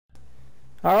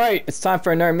Alright, it's time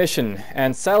for another mission,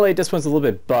 and sadly this one's a little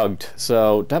bit bugged,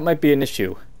 so that might be an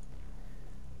issue.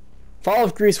 Fall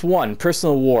of Greece 1,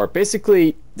 Personal War.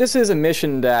 Basically, this is a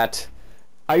mission that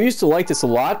I used to like this a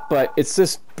lot, but it's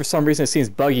just, for some reason, it seems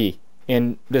buggy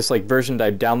in this version that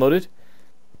I've downloaded.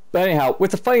 But anyhow,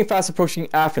 with the fighting fast approaching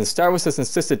Athens, Stavros has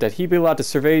insisted that he be allowed to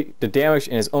survey the damage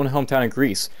in his own hometown in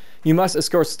Greece. You must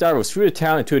escort Stavros through the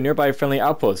town into a nearby friendly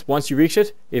outpost. Once you reach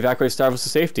it, evacuate Stavros to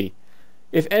safety.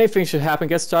 If anything should happen,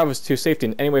 get Stavros to safety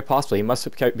in any way possible. He must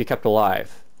be kept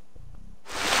alive.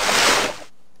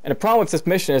 And the problem with this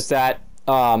mission is that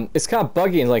it's kind of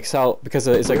buggy and because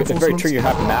it's a very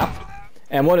trigger-happy map,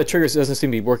 and one of the triggers doesn't seem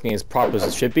to be working as properly as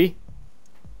it should be.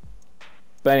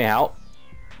 But anyhow.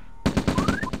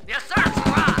 Yes, sir.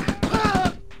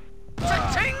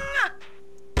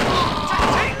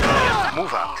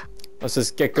 Move out. Let's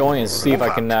just get going and see if I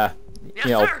can,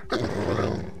 you know,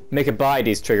 make it by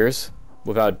these triggers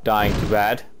without dying too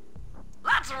bad.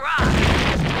 Let's rock.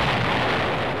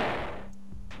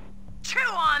 Chew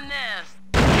on this.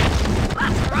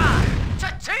 Let's rock.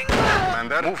 Cha-ching.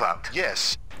 Commander, move out.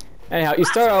 Yes. Anyhow, you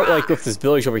start out with this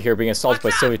village over here being assaulted by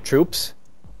Soviet troops,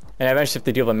 and eventually have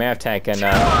to deal with a man tank and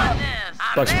a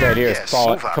bunch of grenadiers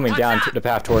coming down the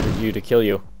path toward you to kill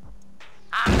you.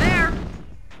 I'm there.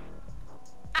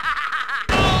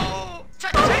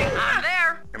 I'm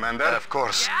there. Commander, of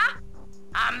course. Yeah?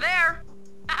 I'm there.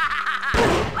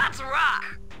 Let's rock.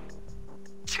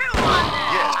 Chew on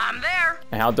this. Yes. I'm there.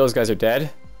 And how those guys are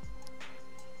dead.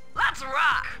 Let's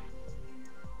rock.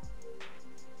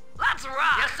 Let's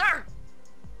rock. Yes, sir.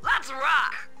 Let's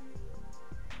rock.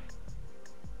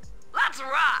 Let's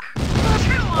rock.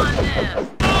 Chew on this.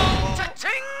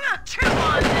 Cha-ching. Chew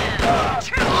on this.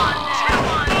 Chew on this. Chew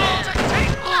on this.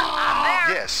 Cha-ching. I'm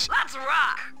there. Yes. Let's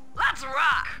rock. Let's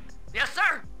rock. Yes,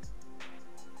 sir.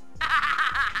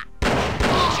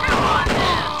 Chew on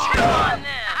this. Chew on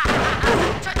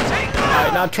this. Cha-ching.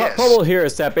 Alright, now trouble here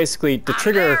is that basically the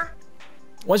trigger, there.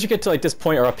 once you get to this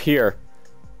point or up here,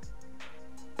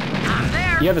 I'm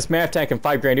there. you have this man tank and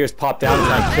 5 grenadiers pop down and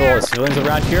try and kill all the civilians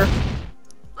around here.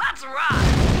 Let's rock.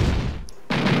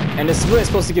 And this is really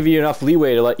supposed to give you enough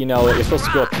leeway to let you know that you're supposed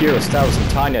to go up here with Stavros and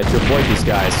Tanya to avoid these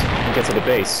guys and get to the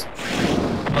base.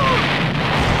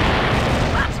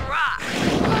 Let's rock.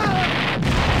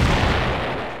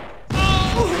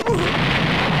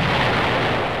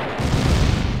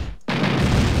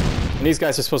 And these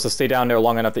guys are supposed to stay down there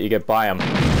long enough that you get by them.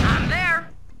 I'm there.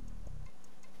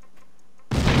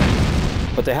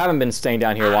 But they haven't been staying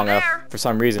down here long enough for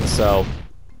some reason, so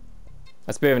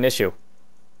that's a bit of an issue.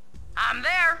 I'm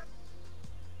there.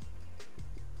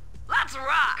 Let's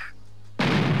rock.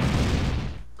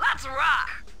 Let's rock.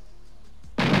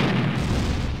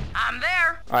 I'm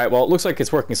there. Alright, well, it looks like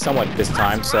it's working somewhat this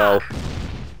time, so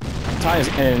Tanya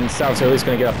and Stavros are at least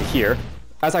going to get up to here.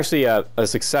 That's actually a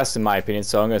success in my opinion,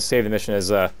 so I'm going to save the mission as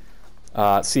a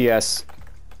CS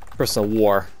Personal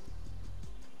War.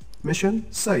 Mission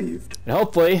saved. And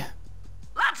hopefully,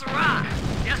 Let's rock.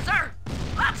 Yes, sir.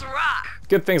 Let's rock.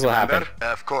 good things will happen. Commander,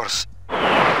 of course.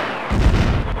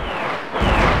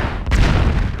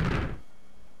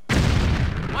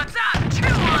 What's up? Chew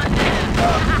on this.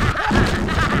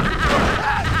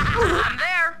 I'm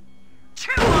there.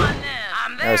 Chew on this.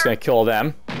 I'm I there. was going to kill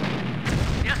them.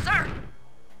 Yes, sir.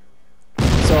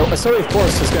 So a Soviet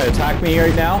force is going to attack me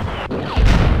right now,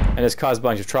 and it's caused a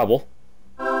bunch of trouble.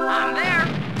 I'm there.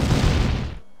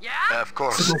 Yeah? Of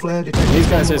course. Signal flare detected. These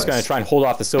guys are just going to try and hold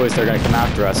off the Soviets that are going to come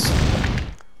after us.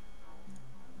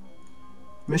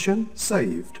 Mission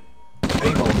saved.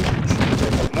 A-bomb launch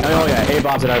detected. Oh yeah,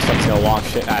 A-bombs and other stuff's going to launch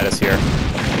shit at us here. Of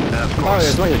Oh, course.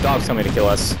 there's one of the dogs coming to kill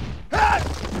us.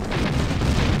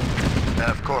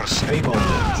 Of course. A-bomb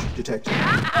launch detected.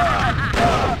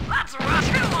 Let's rock.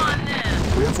 Chew on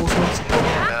this. Reinforcements held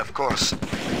on. Of course.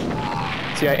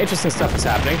 So yeah, interesting stuff is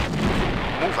happening.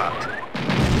 Move out.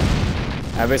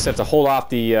 I basically have to hold off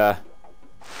the Of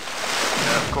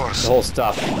course. whole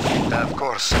stuff. Of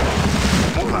course.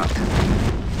 Move out.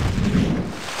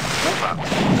 Move out.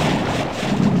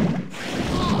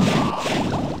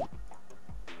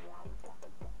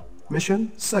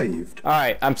 Mission saved.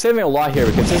 Alright, I'm saving a lot here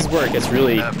because this is where it gets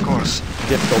really Of course.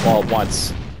 difficult all at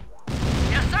once.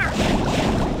 Yes, sir.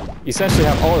 You essentially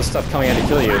have all this stuff coming in to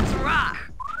kill you. Let's rock.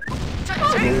 Signal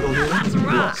Cha-ching. unit Let's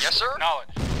rock. lost. Yes, sir. Knowledge.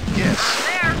 Yes.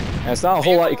 I'm there. And it's not a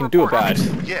whole lot you can do about it.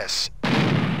 Yes.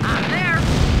 I'm there.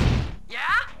 Yeah?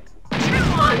 Chew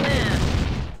on this.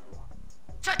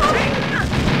 Cha-ching.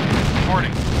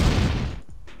 Reporting.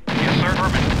 Yes, sir.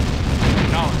 Affirmative.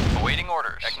 Acknowledge. Awaiting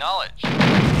orders. Acknowledge.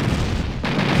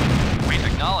 We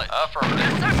acknowledge. Affirmative.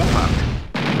 Yes, sir. Move out.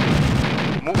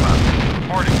 Move out.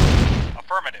 Reporting.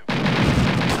 Affirmative. Affirmative.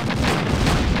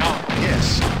 Acknowledged.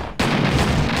 Yes.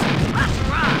 Let's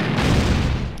rock.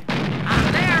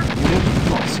 I'm there. Unit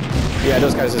lost. Yeah,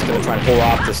 those guys are just gonna try and pull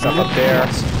off the stuff up there.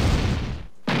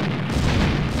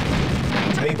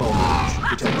 A-bomb launch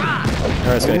Let's detected. rock.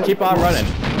 They're just gonna keep on running.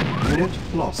 Unit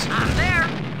lost. I'm there.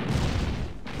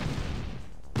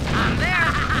 I'm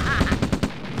there.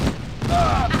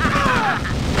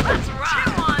 Let's rock.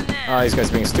 Chew on this. Oh, these guys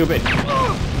are being stupid.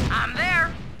 I'm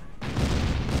there.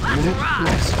 Let's Unit rock.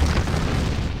 lost.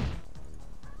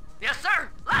 Yes, sir.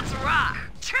 Let's rock.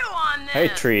 Chew on this. Hey,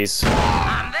 trees.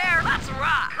 I'm there. Let's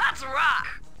rock. Let's rock.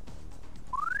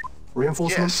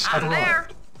 Reinforcements Yes. have I'm there.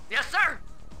 arrived. Yes, sir.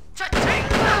 Cha-ching.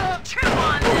 Chew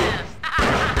on this.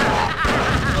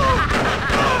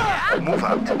 Move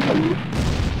out. Of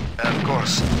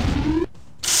course. Move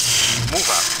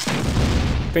out.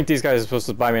 I think these guys are supposed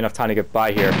to buy me enough time to get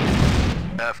by here.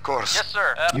 Of course. Yes,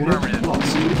 sir. Unit Affirmative.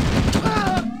 lost.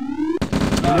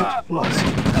 Unit lost.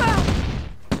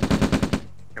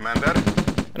 Commander.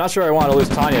 I'm not sure I want to lose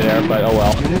Tanya there, but oh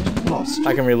well. Unit lost.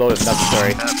 I can reload if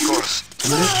necessary. Of course.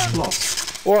 Unit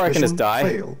lost. Or I can just Mission die.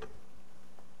 failed.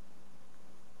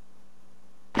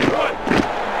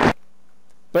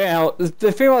 But yeah,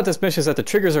 the thing about this mission is that the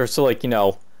triggers are still like, you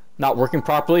know, not working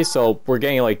properly, so we're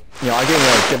getting like, you know, I'm getting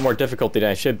like a bit more difficulty than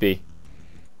I should be.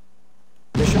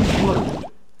 Mission loaded.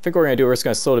 I think what we're gonna do, we're just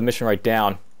gonna slow the mission right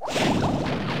down.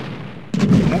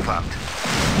 Move out.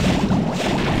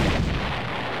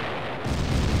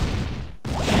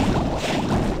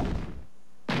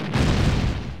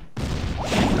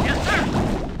 Yes, sir.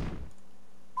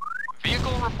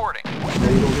 Vehicle reporting.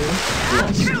 Naval unit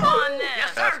lost. Chew on this.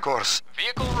 Yes, sir. Of course.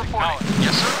 Vehicle reporting.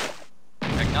 Yes, sir.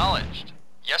 Acknowledged.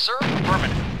 Yes, sir.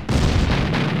 Affirmative.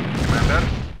 Commander.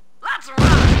 Let's rock.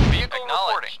 Vehicle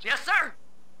reporting. Yes, sir.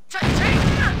 Cha-ching.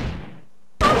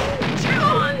 Chew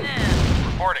on this.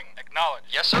 Reporting. Acknowledged.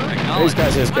 Yes, sir. These Acknowledged.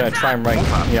 guys are just gonna try and rank,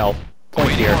 you know, point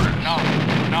Awaiting here. order. Acknowledged.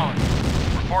 Acknowledged.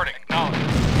 Reporting. Acknowledged.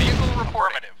 Vehicle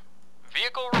reporting.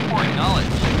 Vehicle reporting.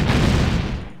 Acknowledged.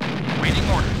 Waiting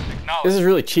orders. Acknowledged. This is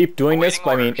really cheap doing this,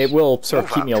 but I mean, it will sort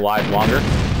of keep me alive longer.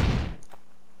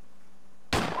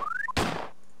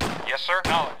 Yes, sir.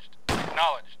 Acknowledged.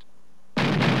 Acknowledged.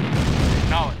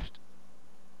 Acknowledged.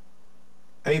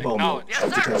 A-bomb launch Yes, sir.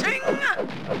 detected. Ting.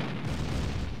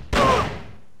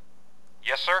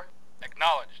 Yes, sir.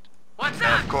 Acknowledged. What's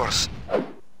that? Of course.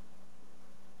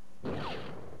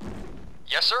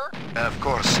 Yes, sir. Of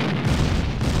course. Of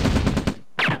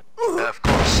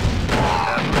course. Of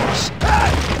course.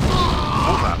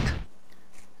 Move out.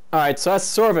 Alright, so that's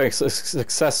sort of a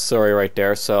success story right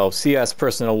there, so CS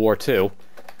Personal War 2.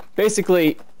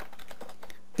 Basically,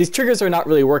 these triggers are not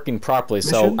really working properly,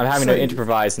 so Mission I'm having to saved.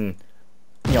 improvise and,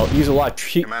 you know, use a lot of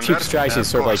cheap Commander, strategies to of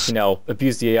sort of like, course. you know,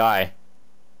 abuse the AI.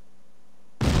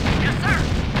 Yes, sir.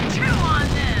 Chew on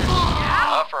this.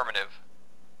 Yeah. Affirmative.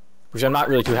 Which I'm not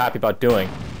really too happy about doing.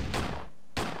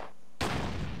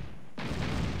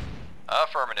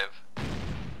 Affirmative.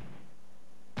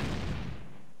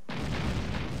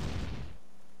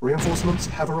 Reinforcements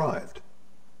have arrived.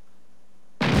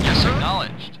 Yes, sir.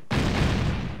 Acknowledged.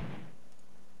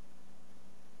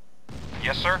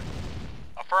 Yes, sir.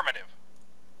 Affirmative.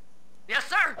 Yes,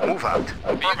 sir. Move out.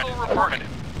 Vehicle reporting.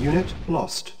 Unit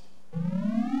lost.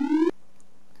 Waiting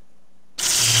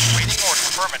order.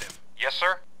 Affirmative. Yes,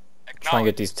 sir. Try and get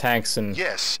Acknowledged. these tanks and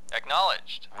Yes.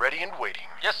 Acknowledged. Ready and waiting.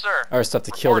 Yes, sir. other stuff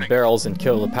to kill the Reporting. barrels and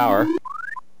kill the power.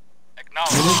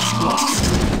 Acknowledged. Unit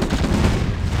lost.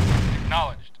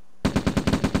 Acknowledged.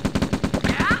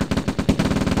 Yeah.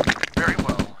 Very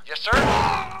well. Yes, sir.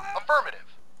 Affirmative.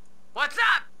 What's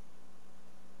up?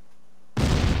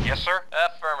 Yes, sir.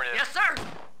 Affirmative. Yes, sir.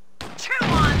 Chew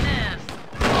on this.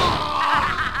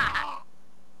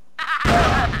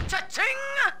 Cha-ching.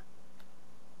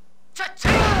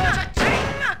 Cha-ching. Cha-ching.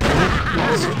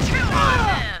 Chew on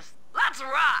this. Let's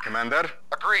rock. Commander.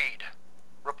 Agreed.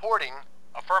 Reporting.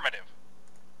 Affirmative.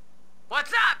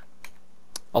 What's up?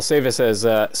 I'll save this as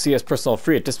CS Personal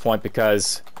Free at this point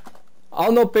because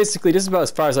I'll know basically this is about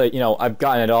as far as I've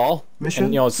gotten it all. Mission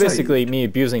And it's basically me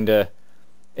abusing the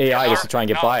AI just to try and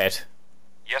get by it.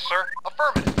 Yes, sir.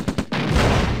 Affirmative.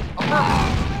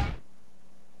 Affirmative.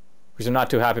 Which I'm not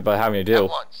too happy about having to At do.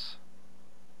 once.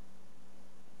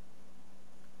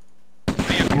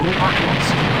 Unit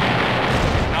lost.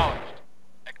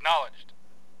 Acknowledged. Acknowledged.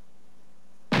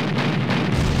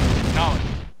 Acknowledged.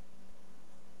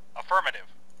 Affirmative.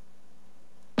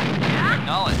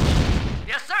 Acknowledged.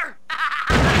 Yes, sir.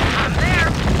 I'm there.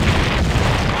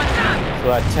 What's up? So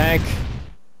that tank,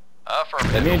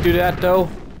 Affirmative. didn't mean to do that though.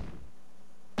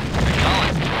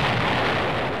 Acknowledged.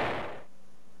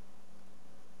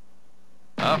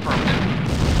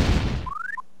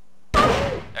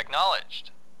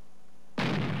 Acknowledged.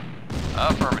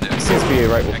 Affirmative. Seems to be a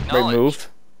right Acknowledged. move.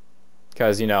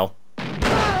 Because, you know,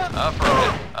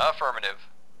 Affirmative. Affirmative.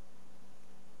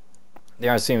 they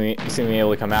aren't seeming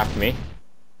able to come after me.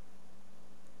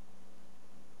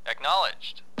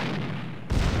 Acknowledged.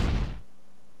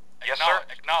 Yes, sir.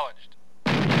 Acknowledged.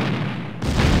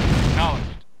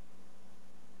 Acknowledged.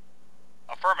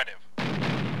 Affirmative.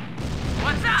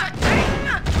 What's up? Cha-ching!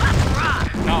 Let's rock!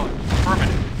 Acknowledged.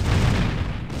 Affirmative.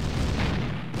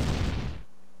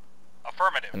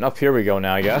 Affirmative. And up here we go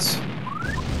now, I guess. At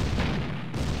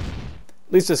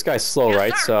least this guy's slow,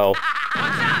 right? sir. So, What's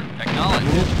up? Acknowledged.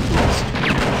 Unit lost.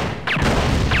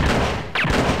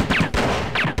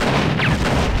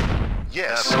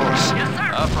 Yes, of course. Yes,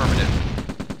 sir. Affirmative.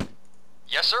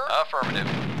 Yes, sir. Affirmative.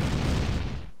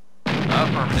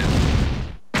 Affirmative.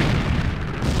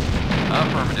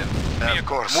 Affirmative. Of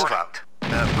course. Move out.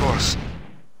 Of course.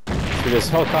 so this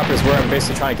helicopter is where I'm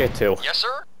basically trying to get to. Yes,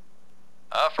 sir.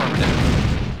 Affirmative.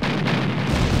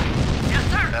 Yes,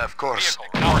 sir. Of course. Vehicle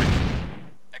reporting.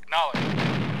 Acknowledged.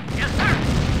 Yes, sir.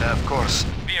 Of course.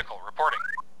 Vehicle reporting.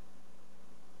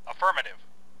 Affirmative.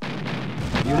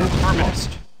 Unit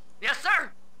lost. Yes, sir.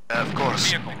 Of course.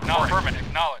 Vehicle affirmative.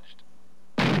 Acknowledged.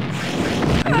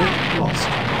 Unit lost.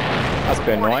 That's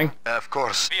been annoying. Of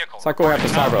course. Vehicle. It's not going after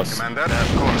reporting. Stavros. Commander.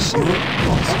 Of course. Unit Move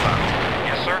lost. out.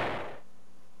 Yes, sir.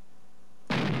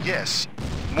 Yes.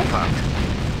 Move out.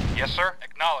 Yes, sir.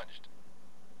 Acknowledged.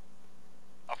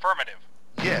 Affirmative.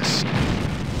 Yes.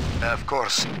 Of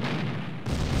course.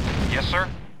 Yes, sir.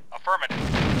 Affirmative.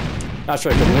 Not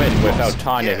sure I can win without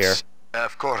Tanya here. Yes.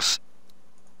 Of course.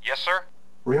 Yes, sir.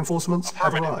 Reinforcements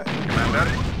have Affirmative. arrived.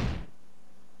 Commander.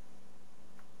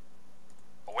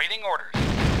 Awaiting orders.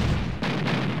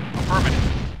 Affirmative.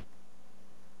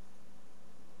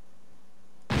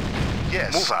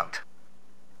 Yes. Move out.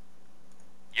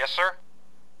 Yes, sir.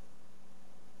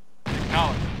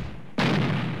 Acknowledged.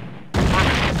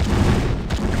 Affirmative.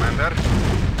 Commander.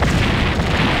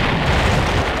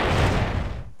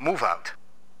 Move out.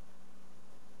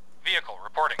 Vehicle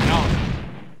reporting. Acknowledged.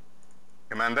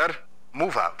 Commander.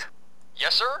 Move out.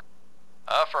 Yes, sir.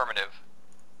 Affirmative.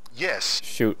 Yes.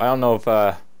 Shoot, I don't know if,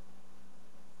 Of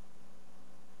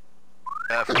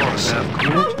course. Of course.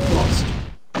 Unit lost.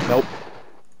 nope.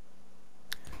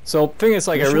 So, thing is,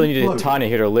 like, I really needed Tanya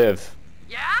here to live.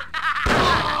 Yeah?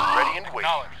 Ready and waiting.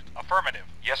 Acknowledged. Affirmative.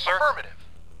 Yes, sir. Affirmative.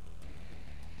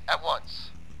 At once.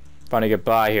 Trying to get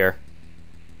by here.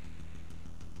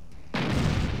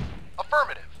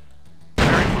 Affirmative.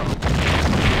 Very well.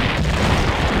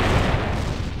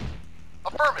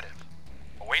 Affirmative.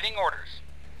 Awaiting orders.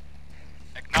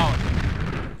 Acknowledged.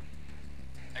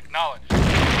 Acknowledged.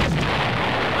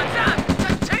 What's up?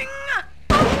 Cha-ching!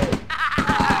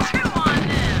 Chew on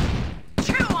this!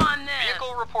 Chew on this!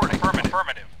 Vehicle reporting. Affirmative.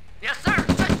 Affirmative. Yes, sir.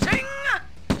 Cha-ching!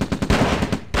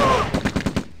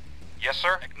 Yes,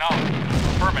 sir. Acknowledged.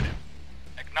 Affirmative.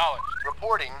 Acknowledged.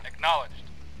 Reporting. Acknowledged.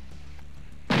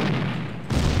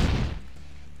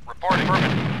 Reporting.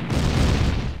 Affirmative.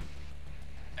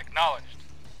 Acknowledged.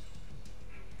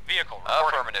 Vehicle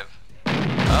reporting. Affirmative.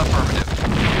 Affirmative.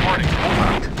 Reporting. Move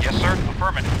out. Yes, sir.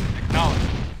 Affirmative. Acknowledged.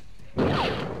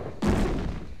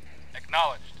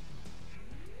 Acknowledged.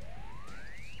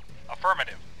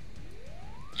 Affirmative.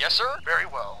 Yes, sir. Very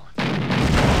well.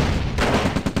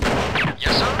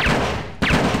 Yes, sir.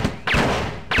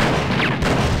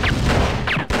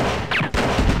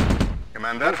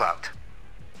 Commander. Move out.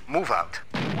 Move out.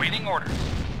 Waiting orders.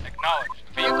 Acknowledged.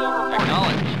 Vehicle reporting.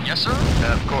 Acknowledged. Yes, sir.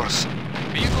 Of course.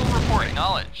 Vehicle reporting.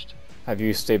 Acknowledged. Have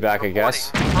you stay back, I guess.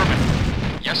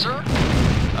 Affirmative. Yes, sir.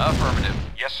 Affirmative.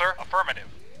 Yes, sir. Affirmative.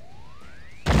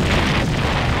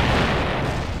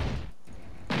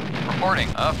 Reporting.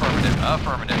 Affirmative.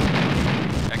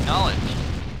 Affirmative. Acknowledged.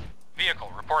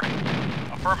 Vehicle reporting.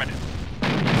 Affirmative.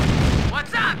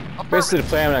 What's up? Basically, the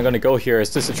plan when I'm going to go here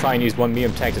is just to try and use one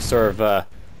medium tank to sort of,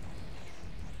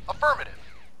 Affirmative.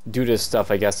 do this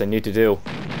stuff, I guess, I need to do.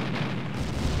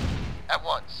 At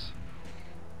once.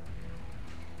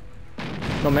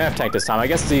 No man tank this time. I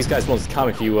guess these guys won't come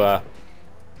if you,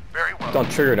 Very well.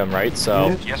 don't trigger them, right? So,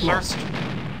 Unit Yes, sir. lost.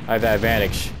 I have that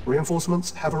advantage.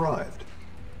 Reinforcements have arrived.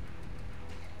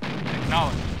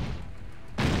 Acknowledged.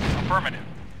 Affirmative.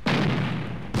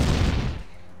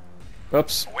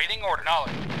 Oops. Awaiting order.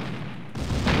 Acknowledged.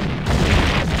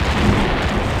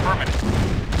 Affirmative.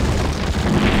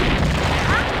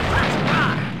 Let's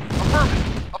rock!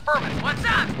 Affirmative. Affirmative. What's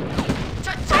up?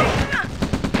 Cha-ching!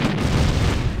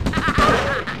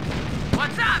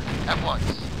 What's up? At once.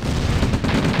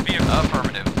 Vehicle.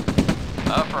 Affirmative.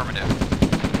 Affirmative.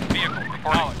 Vehicle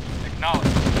reporting.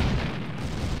 Acknowledged.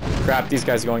 Crap, these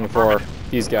guys are going for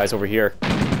these guys over here.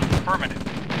 Affirmative.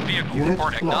 Vehicle Unit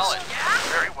reporting. lost.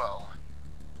 Acknowledged. Very well.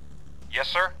 Yes,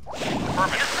 sir.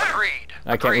 Affirmative. Agreed.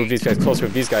 I can't move these guys closer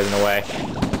with these guys in the way.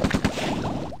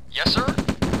 Yes, sir.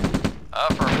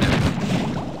 Affirmative.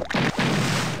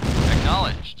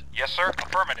 Acknowledged. Yes, sir.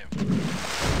 Affirmative.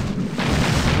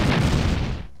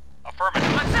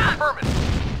 Affirmative. What's up? Affirmative.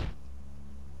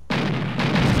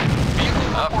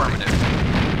 Vehicle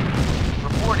affirmative.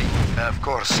 Reporting. Of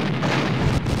course.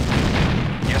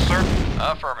 Yes, sir.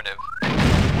 Affirmative.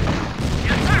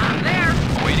 Yes, sir. I'm there.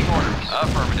 Awaiting orders.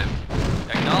 Affirmative.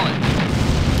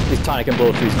 Acknowledged. These tonic can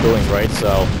blow through these buildings, right?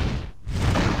 So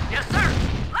Yes, sir.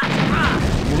 Let's rock.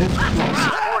 Unit Let's lost.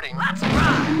 rock. Reporting. Let's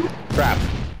rock. crap.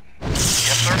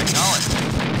 Yes, sir. Acknowledged.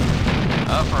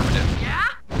 Affirmative. Yeah?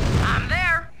 I'm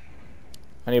there.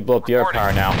 I need to blow up the air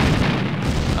power now.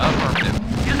 Affirmative.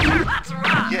 Yes, sir. Let's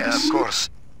rock. Yes, of course.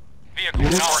 Vehicle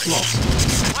Unit reporting. lost.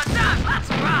 What's up? Let's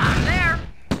rock. I'm there.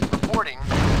 Reporting.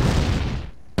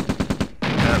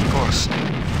 Of course.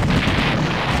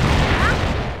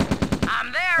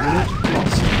 I'm there. Unit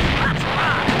lost. Let's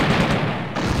rock.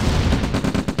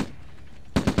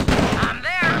 I'm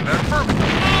there.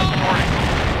 Affirmative. Reporting.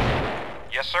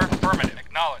 Yes, sir. Affirmative.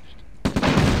 Acknowledged.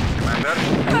 Commander?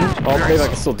 Oh, maybe I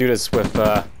can still do this with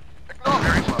Acknowledged.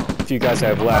 Very well. a few guys I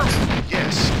have left.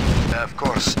 Yes. Of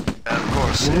course. Of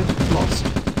course. Unit lost.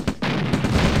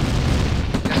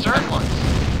 Yes, sir. At once.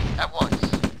 At once.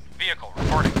 Vehicle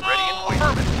reporting. Ready and waiting.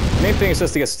 Affirmative. The main thing is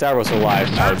just to get Stavros alive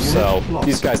out, so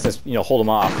these guys just, hold them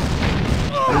off.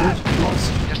 Unit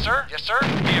lost. Yes, sir. Yes, sir.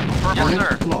 Vehicle firm. Yes,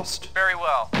 Unit sir. lost. Very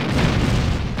well.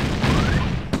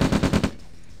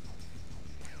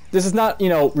 This is not,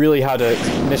 really how the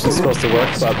mission's supposed to work,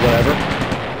 but whatever.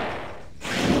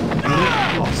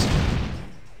 Unit lost.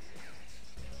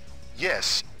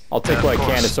 Yes. I'll take what I Of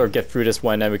can to course. sort of get through this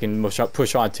one, then we can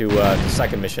push on to the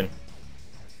second mission.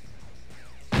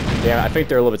 Yeah, I think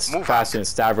they're a little bit Move faster than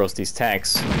Stavros, these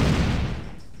tanks.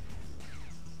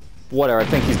 Whatever, I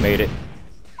think he's made it.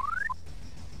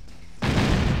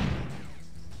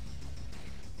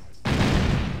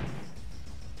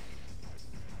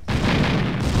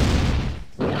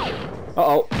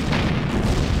 Uh-oh.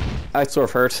 That sort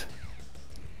of hurt.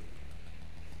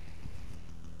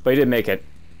 But he did make it.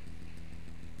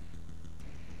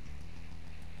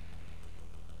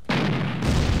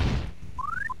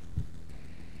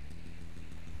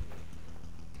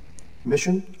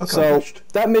 Mission So, accomplished.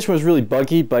 that mission was really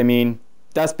buggy, but I mean,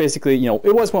 that's basically, it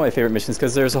was one of my favorite missions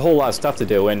because there's a whole lot of stuff to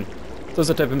do, and those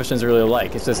are the type of missions I really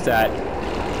like. It's just that,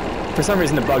 for some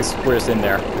reason, the bugs were just in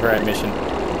there for that mission.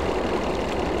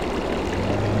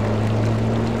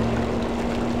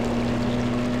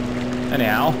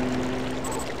 Anyhow.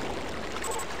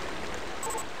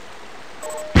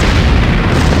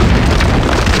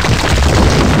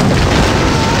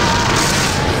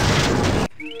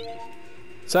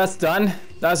 So that's done.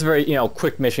 That's a very,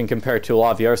 quick mission compared to a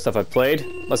lot of the other stuff I've played.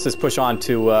 Let's just push on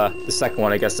to the second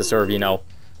one, I guess, to sort of,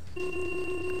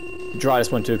 draw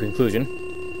this one to a conclusion.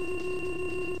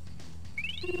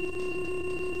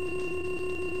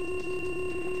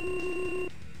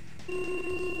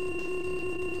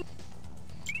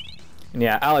 And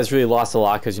yeah, Allies really lost a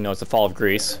lot because, it's the fall of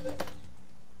Greece.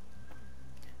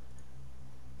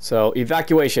 So,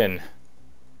 evacuation.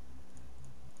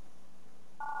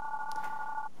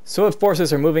 Soviet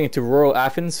forces are moving into rural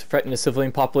Athens, threatening the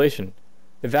civilian population.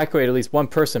 Evacuate at least one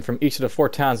person from each of the 4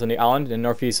 towns on the island and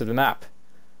northeast of the map.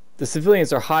 The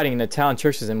civilians are hiding in the town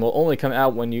churches and will only come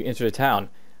out when you enter the town.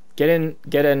 Get in,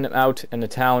 out, in the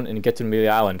town, and get to the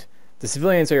island. The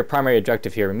civilians are your primary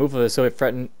objective here. Removal of the Soviet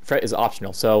threat is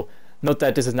optional. So, note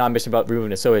that this is not a mission about removing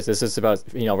the Soviets. This is about,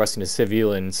 rescuing the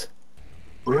civilians.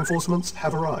 Reinforcements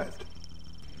have arrived.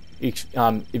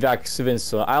 Evac civilians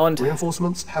to the island.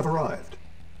 Reinforcements have arrived.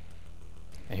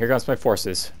 And here comes my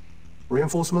forces.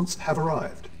 Reinforcements have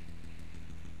arrived.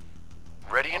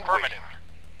 Ready and affirmative.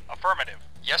 Affirmative.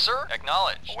 Yes, sir.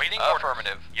 Acknowledged. Awaiting orders.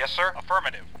 Affirmative. Yes, sir.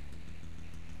 Affirmative.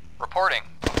 Reporting.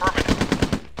 Affirmative.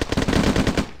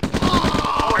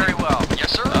 Very well.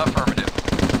 Yes, sir. Affirmative.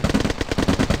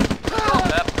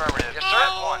 Affirmative. Yes, sir.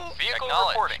 At once. Vehicle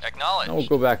reporting. Acknowledged. We'll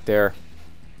go back there.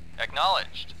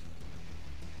 Acknowledged.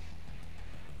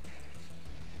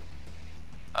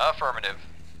 Affirmative.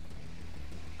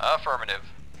 Affirmative.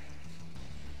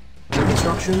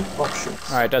 Construction options.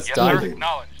 Alright, that's Yes, done. sir.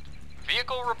 Acknowledged.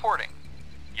 Vehicle reporting.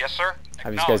 Yes, sir.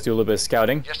 Have these guys do a little bit of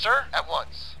scouting. Yes, sir. At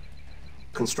once.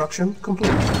 Construction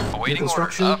complete. Awaiting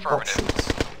Construction orders. Affirmative.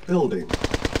 options. Building.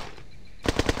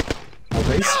 Our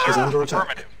base is under attack.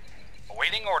 Affirmative.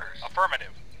 Awaiting orders. Affirmative.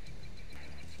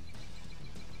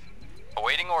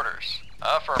 Awaiting orders.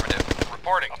 Affirmative.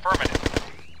 Reporting. Affirmative.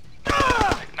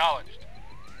 Acknowledged.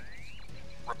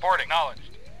 Reporting.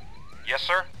 Acknowledged. Yes,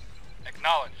 sir.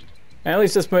 Acknowledged. And at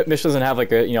least this mission doesn't have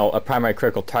like a primary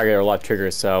critical target or a lot of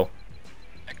triggers, so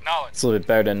Acknowledged. it's a little bit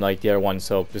better than like the other one.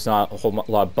 So there's not a whole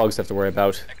lot of bugs to have to worry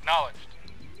about. Acknowledged.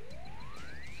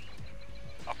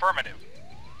 Affirmative.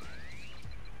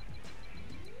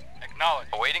 Acknowledged.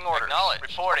 Awaiting orders. Acknowledged.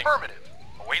 Reporting. Affirmative.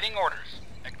 Awaiting orders.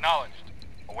 Acknowledged.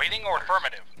 Awaiting orders.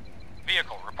 Affirmative.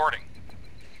 Vehicle reporting.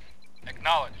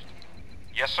 Acknowledged.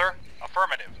 Yes, sir.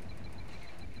 Affirmative.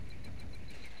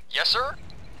 Yes, sir.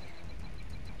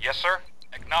 Yes, sir.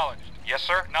 Acknowledged. Yes,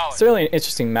 sir. Acknowledged. It's really an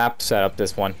interesting map setup,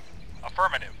 this one.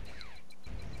 Affirmative.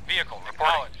 Vehicle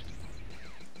reporting.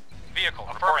 Vehicle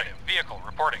affirmative. Vehicle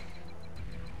reporting.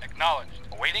 Acknowledged.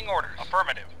 Awaiting orders.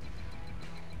 Affirmative.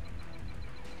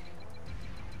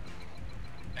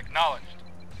 Acknowledged.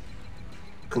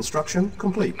 Construction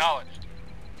complete. Acknowledged.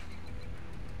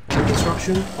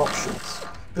 Construction options.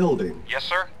 Building. Yes,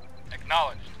 sir.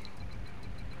 Acknowledged.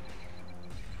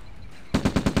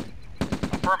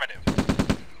 Affirmative.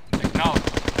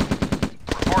 Acknowledged.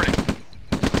 Reporting.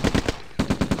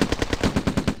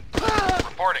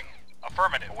 Reporting.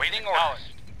 Affirmative. Waiting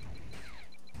orders.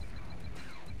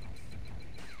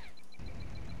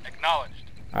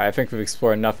 Acknowledged. Alright, I think we've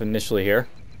explored enough initially here.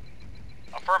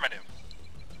 Affirmative.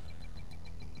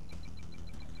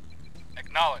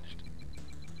 Acknowledged.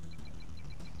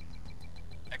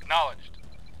 Acknowledged.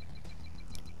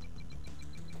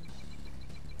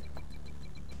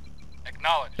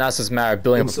 Acknowledged. Now it's just a matter of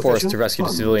building up a force to rescue the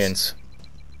Insufficient civilians.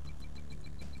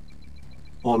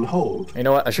 On hold. You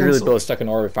know what? I should really Cancel. build a second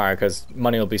orbit fire because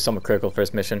money will be somewhat critical for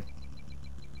this mission.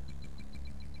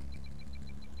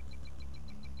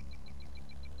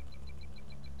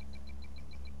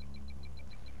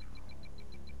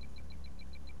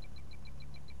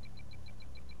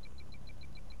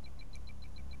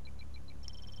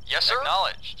 Yes, sir.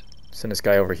 Acknowledged. Send this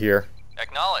guy over here.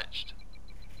 Acknowledged.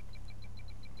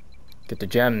 Get the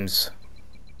gems.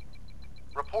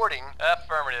 Reporting.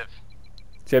 Affirmative.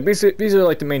 So yeah, these are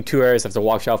like the main two areas I have to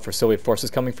watch out for Soviet forces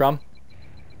coming from.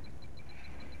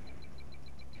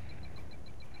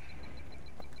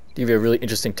 Give you a really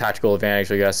interesting tactical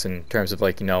advantage, I guess, in terms of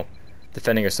like,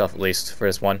 defending yourself at least for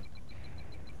this one.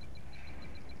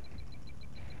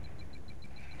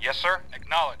 Yes, sir.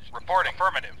 Acknowledged. Reporting.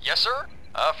 Affirmative. Yes, sir.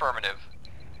 Affirmative.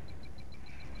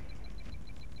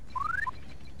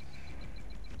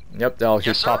 Yep, they'll keep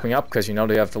Yes, sir. popping up because they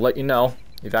have to let you know.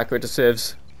 Evacuate the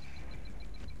civs.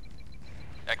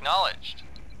 Acknowledged.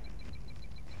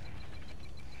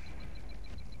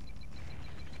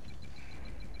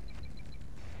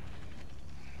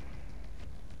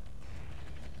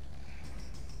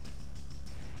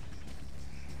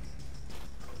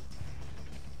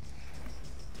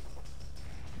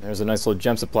 There's a nice little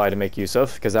gem supply to make use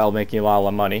of because that'll make you a lot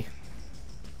of money.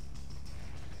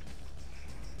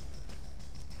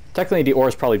 Technically, the ore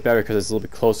is probably better because it's a little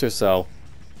bit closer, so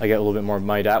I get a little bit more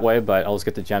money that way, but I'll just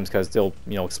get the gems because they'll,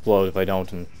 explode if I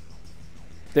don't, and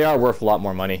they are worth a lot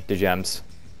more money, the gems.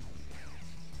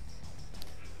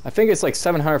 I think it's like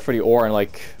 700 for the ore and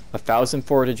like 1,000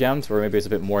 for the gems, or maybe it's a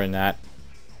bit more than that.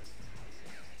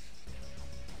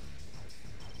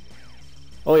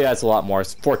 Oh yeah, it's a lot more.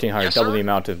 It's 1,400, Yes, double sir. the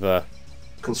amount of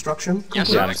Construction complete. Yes,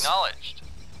 sir. Gems. Acknowledged.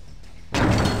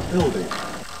 Building.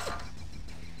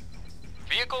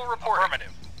 Vehicle reporting.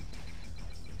 Affirmative.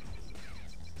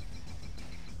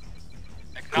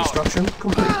 Acknowledged. Construction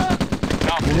complete.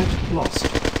 Acknowledged. Unit lost.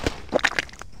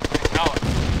 Acknowledged.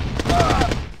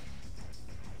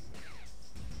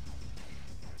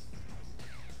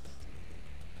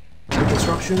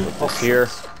 Construction options. here.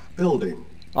 Building.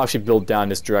 I'll actually build down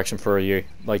this direction for you,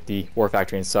 like the war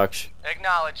factory and such.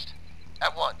 Acknowledged.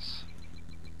 At once.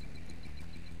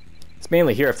 It's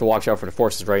mainly here I have to watch out for the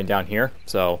forces right down here,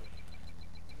 so...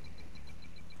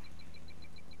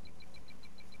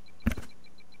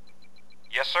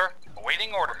 Yes, sir.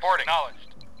 Awaiting order. Reporting.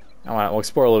 Acknowledged. We'll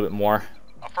explore a little bit more.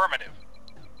 Affirmative.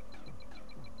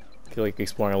 I feel like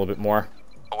exploring a little bit more.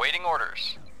 Awaiting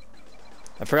orders.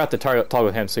 I forgot to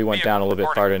toggle him, so he went down a little bit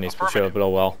farther than he should, but oh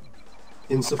well.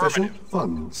 Insufficient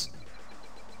funds.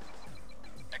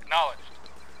 Acknowledged.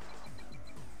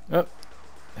 Oh,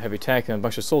 a heavy tank and a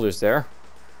bunch of soldiers there.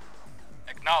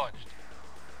 Acknowledged.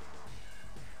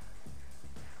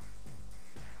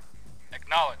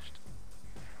 Acknowledged.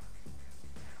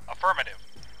 Affirmative.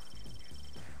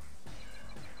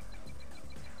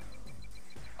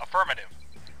 Affirmative.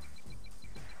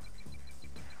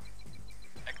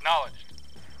 Acknowledged.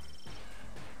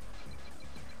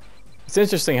 It's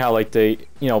interesting how like the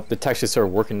text is sort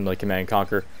of working like Command and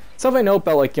Conquer. Stuff I know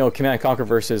about like Command and Conquer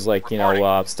versus like Reporting.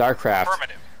 StarCraft.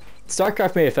 Affirmative.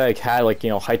 StarCraft may have like, had like, you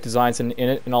know, height designs in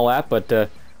it and all that, but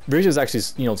bridges actually,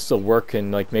 you know, still work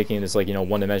in like making this like, you know,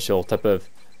 one-dimensional type of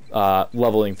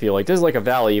leveling feel. Like this is like a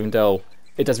valley, even though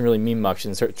it doesn't really mean much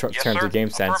in terms of game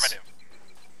sense.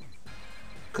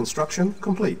 Construction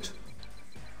complete.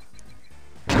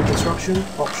 Construction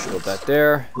options. Build that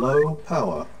there. Low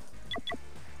power.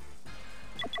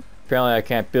 Apparently I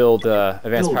can't build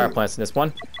advanced power Building. plants in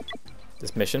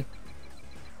this mission.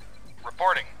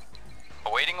 Reporting.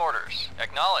 Awaiting orders.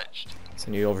 Acknowledged.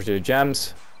 Send you over to the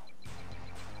gems.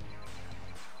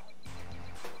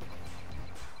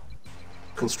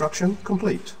 Construction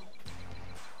complete.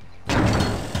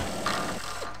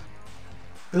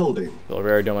 Building. Build a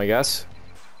rare dome, I guess.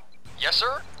 Yes,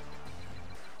 sir.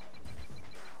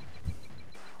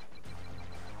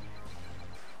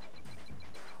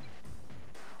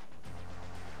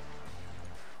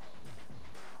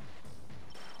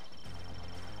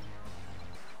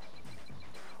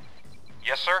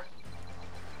 Yes, sir.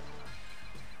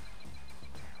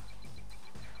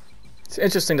 It's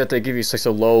interesting that they give you such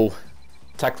a low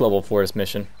tech level for this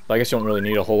mission. But I guess you don't really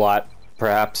need a whole lot,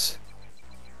 perhaps.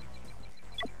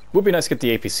 Would be nice to get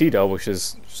the APC though, which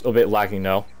is a bit lacking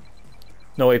though.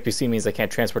 No APC means I can't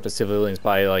transport the civilians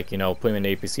by, like, you know, putting them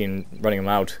in the APC and running them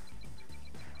out.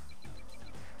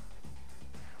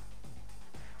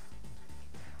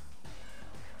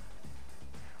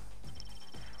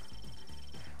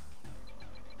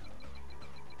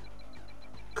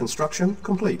 Construction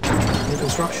complete.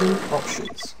 Construction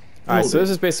options. Alright, so Building. this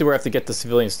is basically where I have to get the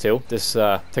civilians to. This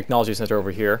technology center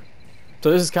over here. So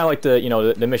this is kind of like the, you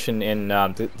know, the mission in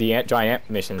the giant ant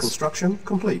missions. Construction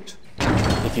complete.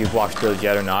 If you've watched those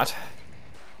yet or not.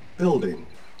 Building.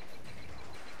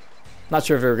 Not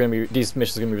sure if they're going to be, these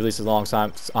missions are going to be released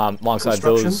alongside Construction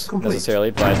those complete. necessarily,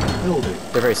 but Building.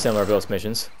 they're very similar to those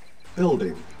missions.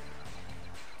 Building.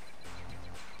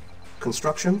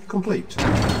 Construction complete.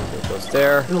 It goes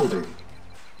there. Building.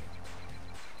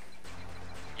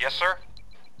 Yes, sir.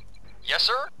 Yes,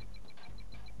 sir.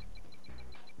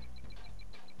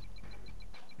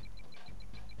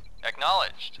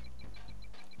 Acknowledged.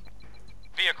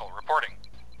 Vehicle reporting.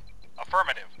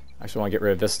 Affirmative. I actually want to get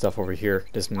rid of this stuff over here,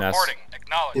 this mess. Reporting.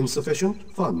 Acknowledged.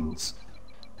 Insufficient funds.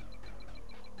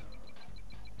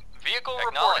 Vehicle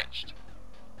acknowledged.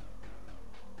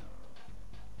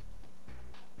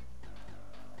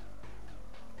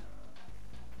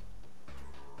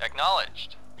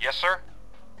 Acknowledged. Yes, sir.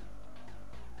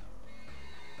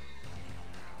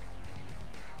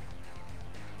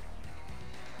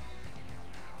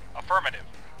 Affirmative.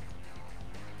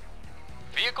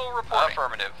 Vehicle reporting.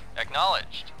 Affirmative.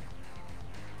 Acknowledged.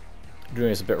 I'm doing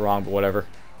this a bit wrong, but whatever.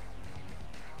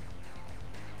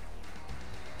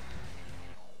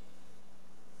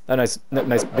 That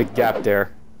nice big gap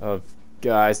there of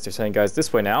guys. They're sending guys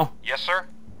this way now. Yes, sir.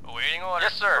 Awaiting order.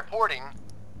 Yes, sir. Reporting.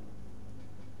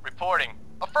 Reporting.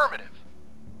 Affirmative.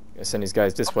 Gonna send these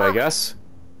guys this way, I guess.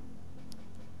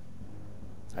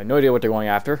 I have no idea what they're going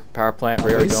after. Power plant,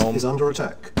 radar Base dome. is under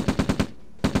attack.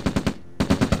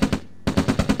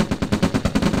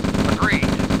 Agreed.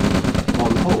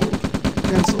 On hold.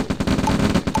 Cancel.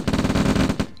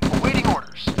 Awaiting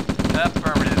orders.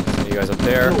 Affirmative. Send you guys up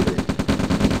there. Building.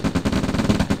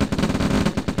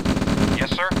 Yes,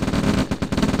 sir.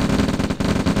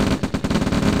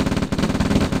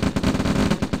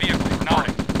 Vehicle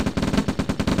acknowledged.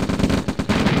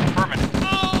 Affirmative.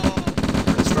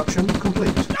 Construction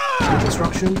complete.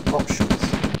 Construction options.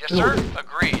 Yes, Building. sir.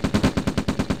 Agreed.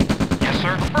 Yes,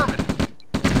 sir. Affirmative.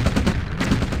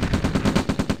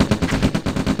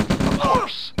 Of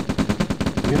course.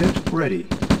 Unit ready.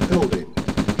 Building.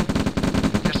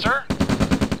 Yes, sir.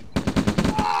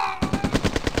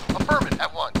 Affirmative.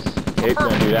 At once. Okay, we're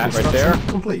gonna do that right there. Construction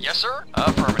complete. Yes, sir.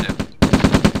 Affirmative.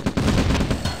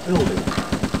 Building.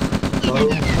 Low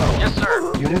power. Yes,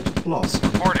 sir. Unit lost.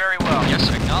 Report very well. Yes,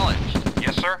 sir. Acknowledged.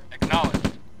 Yes, sir.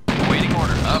 Acknowledged. Awaiting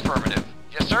order. Affirmative.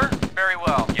 Yes, sir. Very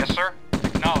well. Yes, sir.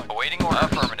 Acknowledged. Awaiting order.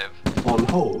 Affirmative. On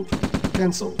hold.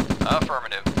 Cancel.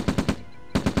 Affirmative.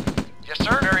 Yes,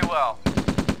 sir. Very well.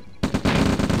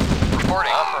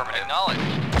 Reporting. Affirmative. Acknowledged.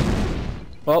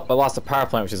 Well, I lost the power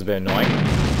plant, which is a bit annoying.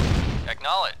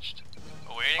 Acknowledged.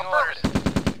 Awaiting orders.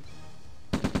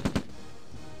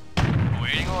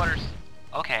 Awaiting orders.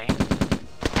 Okay.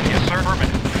 Yes, sir.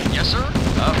 Affirmative. Yes, sir.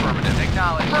 Affirmative.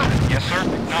 Acknowledged. Affirmative. Yes, sir.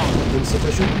 Acknowledged.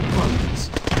 Insufficient funds.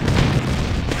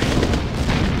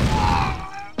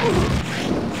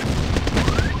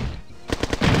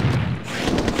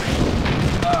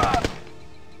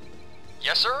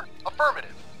 Yes, sir.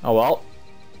 Affirmative. Oh well.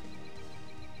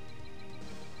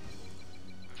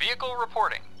 Vehicle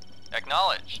reporting.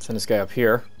 Acknowledged. Send this guy up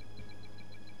here.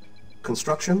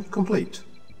 Construction complete.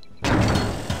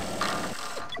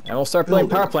 And we'll start building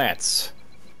power plants.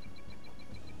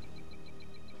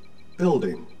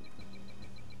 Building.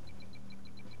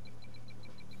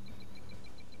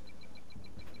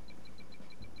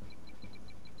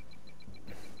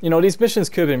 You know, these missions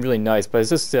could have been really nice, but it's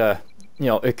just, you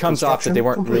know, it comes off that they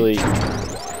weren't really,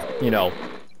 you know,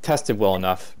 tested well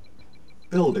enough.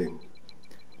 Building.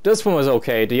 This one was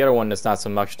okay, the other one is not so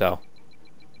much, though.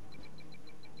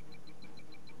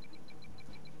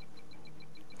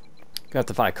 Gonna have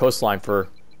to find a coastline for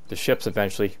the ships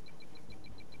eventually.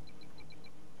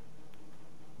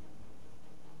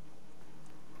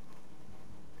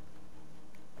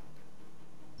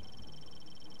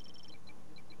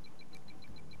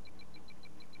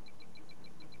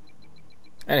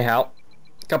 Anyhow,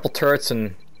 a couple turrets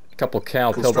and a couple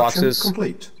canal pillboxes.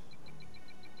 Complete.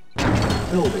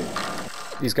 Building.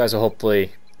 These guys will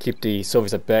hopefully keep the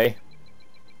Soviets at bay.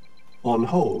 On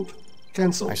hold.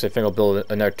 Cancel. Actually, I think I'll build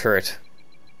another turret.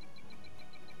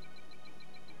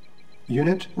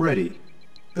 Unit ready.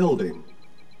 Building.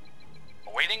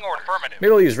 Awaiting order. Affirmative.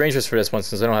 Maybe I'll use Rangers for this one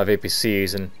since I don't have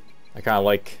APCs and I kind of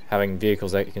like having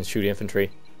vehicles that can shoot infantry.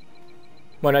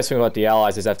 One nice thing about the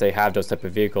Allies is that they have those type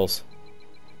of vehicles.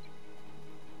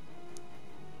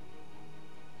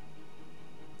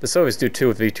 The Soviets do too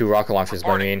with V2 rocket launchers,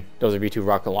 but I mean, those are V2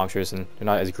 rocket launchers and they're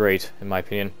not as great, in my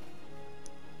opinion.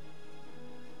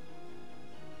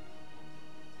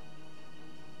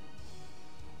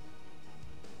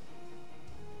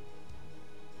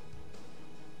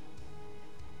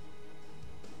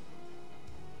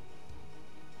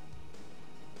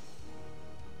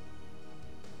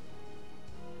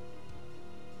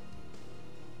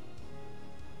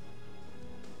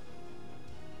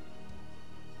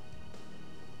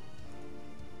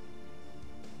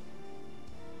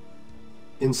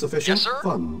 Insufficient Yes, sir?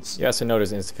 funds. Yes, I know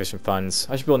there's insufficient funds.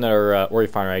 I should build another ore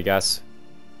refinery, I guess.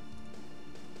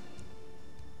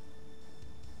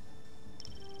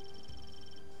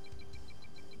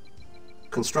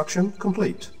 Construction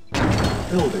complete.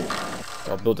 Building.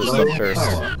 I'll build this Low stuff first.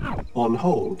 power. On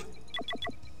hold.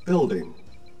 Building.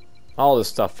 All this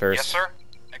stuff first. Yes, sir.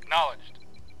 Acknowledged.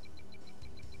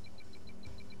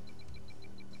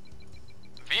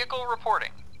 Vehicle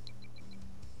reporting.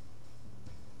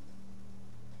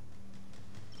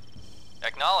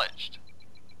 Acknowledged.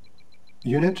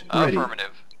 Unit ready.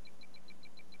 Affirmative.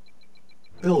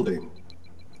 Building.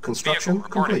 Construction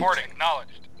Vehicle reporting. complete.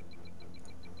 Acknowledged.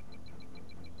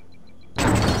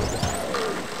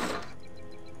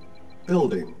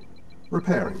 Building.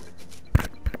 Repairing.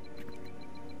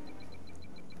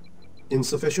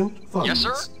 Insufficient funds. Yes,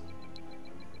 sir.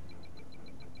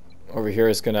 Over here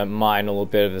is gonna mine a little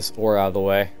bit of this ore out of the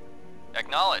way.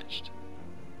 Acknowledged.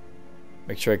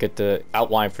 Make sure I get the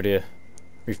outline for the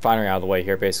refinery out of the way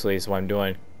here, basically, is what I'm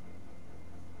doing.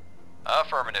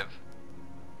 Affirmative.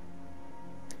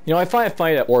 You know, I find it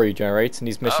funny that ore regenerates in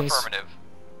these missions. Affirmative.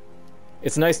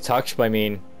 It's a nice touch, but I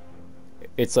mean,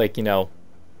 it's like, you know,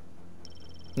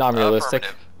 non-realistic.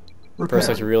 Affirmative. For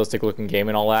such a realistic looking game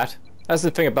and all that. That's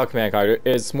the thing about Command Conquer,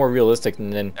 it's more realistic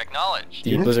than Acknowledged. the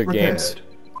Unit Blizzard repaired. games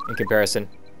in comparison.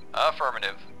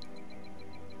 Affirmative.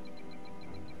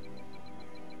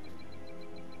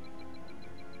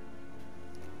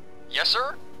 Yes,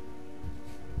 sir.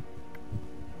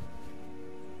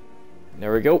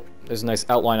 There we go. There's a nice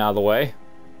outline out of the way.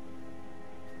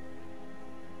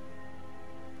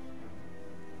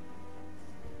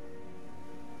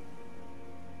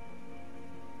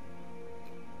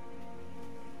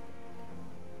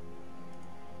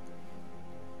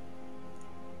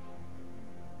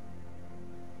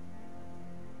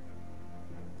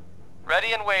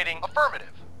 Ready and waiting. Affirmative.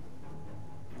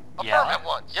 Yeah? Affirmative. At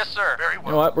once. Yes, sir. Very well.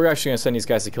 You know what? We're actually gonna send these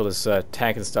guys to kill this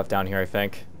tank and stuff down here, I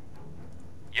think.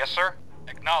 Yes, sir.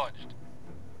 Acknowledged.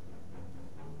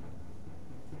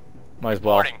 Might as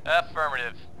well. Reporting.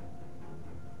 Affirmative.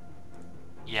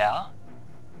 Yeah?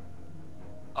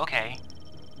 Okay.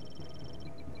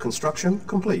 Construction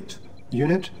complete.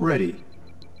 Unit ready.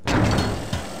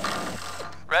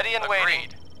 Ready and waiting.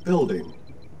 Building.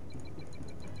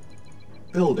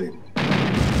 Building.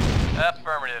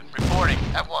 Affirmative. Reporting.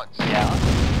 At once. Yeah?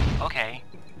 Okay.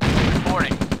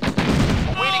 Reporting.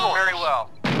 Awaiting orders. Very well.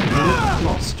 Unit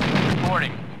lost.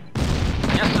 Reporting.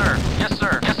 Yes, sir. Yes,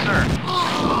 sir. Yes, sir.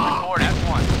 Reporting. At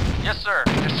once. Yes, sir.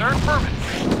 Yes, sir.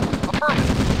 Affirmative.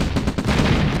 Affirmative.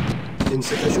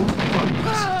 Insufficient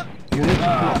funds. Unit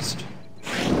lost.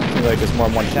 Seems like there's more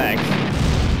than one tank.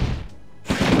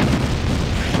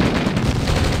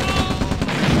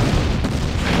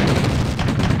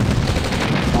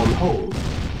 On hold.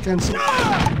 Cancel.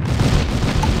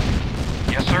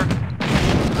 Yes, sir.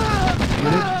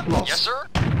 Unit lost. Yes, sir.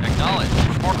 Acknowledged.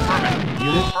 Report affirmative.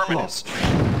 Unit Affirmative. lost.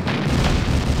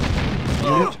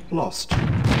 Unit lost.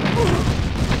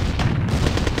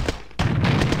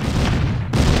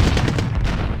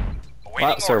 Awaiting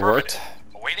Well, sir, order. worked.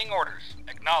 Affirmative. Awaiting orders.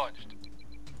 Acknowledged.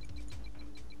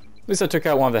 At least I took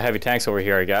out one of the heavy tanks over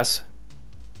here, I guess.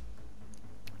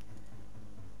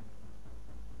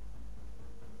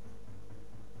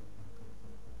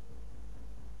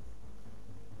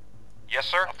 Yes,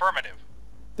 sir. Affirmative.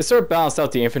 They sort of balanced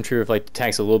out the infantry with like the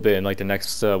tanks a little bit in like the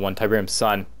next one, Tiberium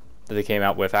Sun, that they came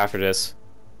out with after this.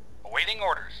 Awaiting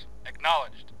orders.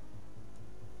 Acknowledged.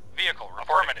 Vehicle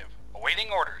reporting. Affirmative. Awaiting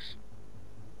orders.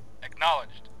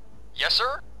 Acknowledged. Yes,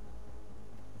 sir.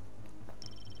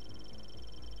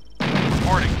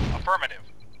 Reporting. Affirmative.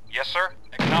 Yes, sir.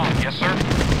 Acknowledged. Yes, sir.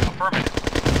 Affirmative.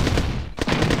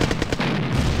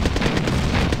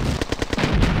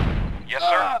 Yes,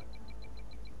 sir.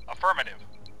 Affirmative.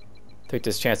 Take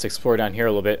this chance to explore down here a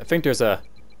little bit. I think there's a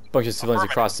bunch of civilians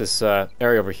across this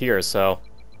area over here, so...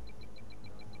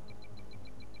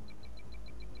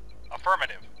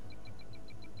 Affirmative.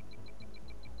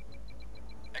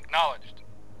 Acknowledged.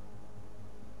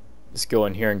 Let's go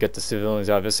in here and get the civilians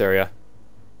out of this area.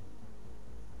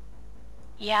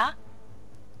 Yeah?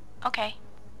 Okay.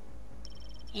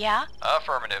 Yeah?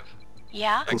 Affirmative.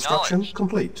 Yeah? Construction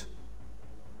complete.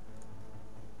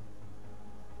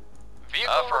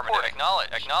 Vehicle affirmative.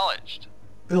 Acknowledged. Acknowledged.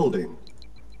 Building.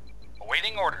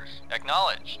 Awaiting orders.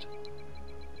 Acknowledged.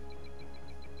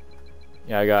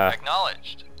 Yeah, I gotta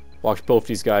Acknowledged. watch both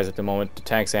these guys at the moment, the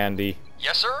tanks and the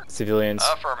Yes, sir. civilians,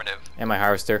 Affirmative. and my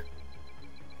harvester.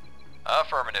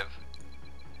 Affirmative.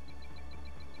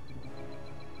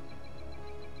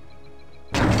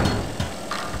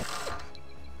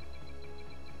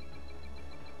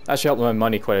 That should help with my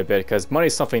money quite a bit, because money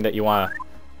is something that you want to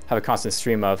have a constant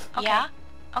stream of. Okay. Yeah?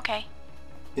 Okay.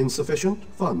 Insufficient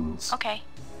funds. Okay.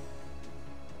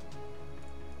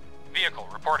 Vehicle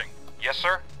reporting. Yes,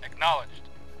 sir. Acknowledged.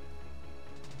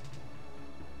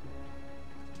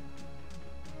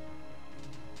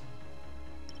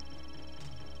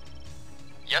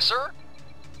 Yes, sir.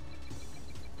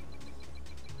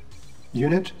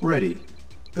 Unit ready.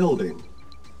 Building.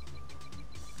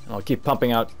 And I'll keep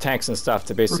pumping out tanks and stuff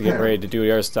to basically get Repair. ready to do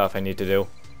the other stuff I need to do.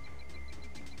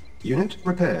 Unit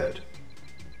repaired.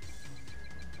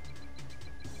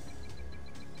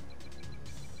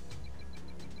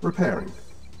 Repairing.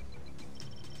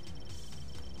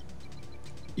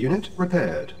 Unit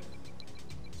repaired.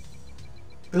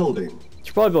 Building.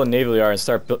 Should probably build a naval yard and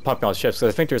start pumping out ships,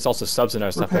 because I think there's also subs and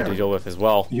other stuff I have to Repair. deal with as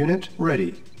well. Unit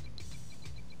ready.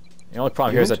 The only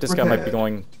problem here is Unit that this guy might be repaired.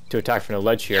 going to attack from the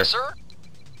ledge here. Yes, sir.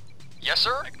 Yes,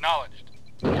 sir. Acknowledged.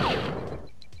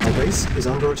 Our base is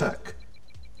under attack.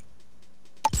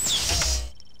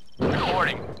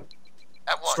 Reporting.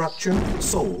 At once. Structure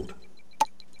sold.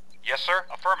 Yes, sir.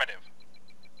 Affirmative.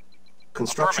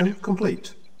 Construction Affirmative.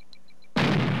 complete.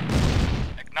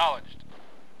 Acknowledged.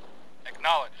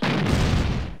 Acknowledged.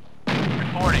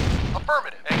 Reporting.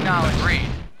 Affirmative. Acknowledged. Agreed.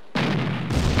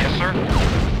 Yes, sir.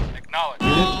 Acknowledged.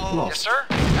 Unit Yes, lost. sir.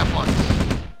 At once.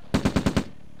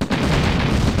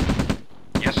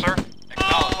 Yes, sir.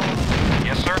 Acknowledged.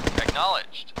 Yes, sir.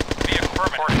 Acknowledged. Vehicle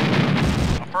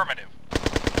affirmative. Affirmative.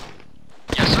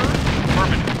 Yes, sir.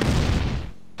 Affirmative.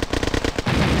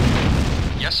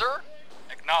 Yes, sir.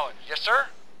 Acknowledged. Yes, sir.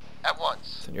 At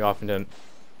once. Send you off into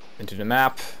the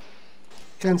map.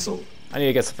 Cancel. I need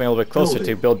to get something a little bit closer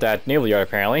Building. to build that naval yard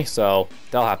apparently, so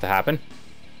that'll have to happen.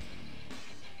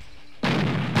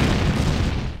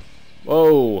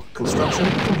 Whoa! Construction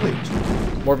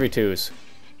complete. More V2s.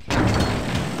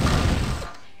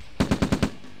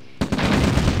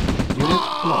 Unit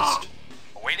lost.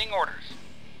 Awaiting orders.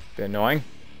 Bit annoying.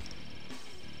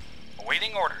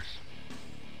 Awaiting orders.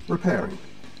 Repairing.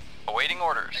 Awaiting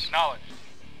orders. Acknowledged.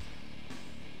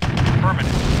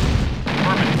 Affirmative.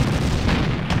 Affirmative.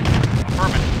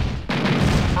 Affirmative.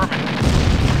 Affirmative.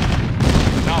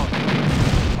 Acknowledged.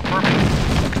 Affirmative.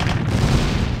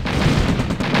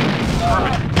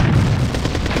 Affirmative.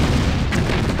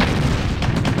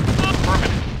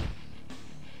 Affirmative.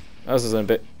 This is a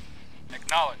bit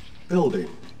Acknowledged. Building.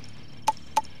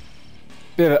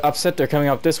 of an upset. They're coming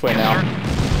up this way now.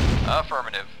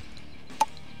 Affirmative.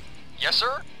 Yes,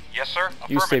 sir. Yes, sir.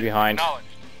 You stay behind. Acknowledged.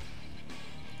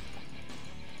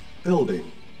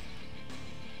 Building.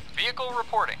 Vehicle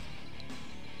reporting.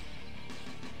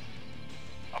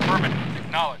 Affirmative.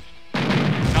 Acknowledged.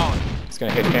 Acknowledged. It's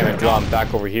gonna hit him and draw him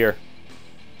back over here.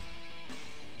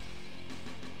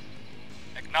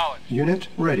 Acknowledged. Unit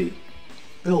ready.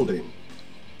 Building.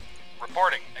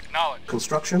 Reporting. Acknowledged.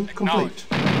 Construction complete.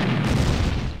 Acknowledged.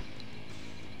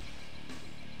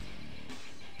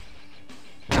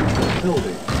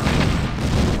 Building.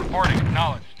 Reporting.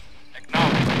 Acknowledged.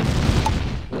 Acknowledged.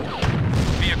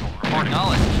 Vehicle reporting.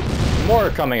 Acknowledged. More are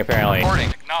coming, apparently. Reporting.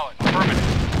 Acknowledged. Affirmative.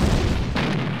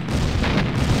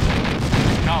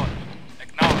 Acknowledged.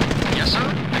 Acknowledged. Yes, sir.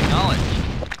 Acknowledged.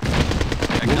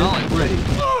 Unit Acknowledged. ready.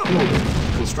 Building.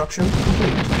 Construction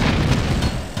complete.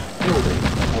 Building.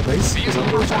 Our base is Vehicle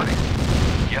under attack. reporting.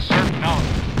 Yes, sir. Acknowledged.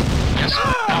 Yes, sir.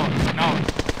 Acknowledged. Acknowledged.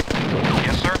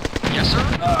 Yes, sir. Yes, sir.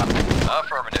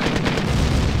 Affirmative.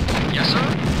 Yes, sir.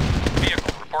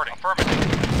 Vehicle reporting. Affirmative.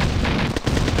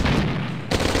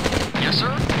 Yes,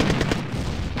 sir.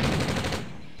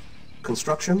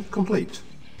 Construction complete.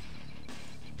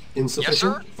 Insufficient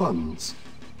sir. funds.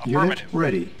 Unit Affirmative.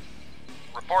 ready.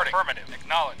 Reporting. Affirmative.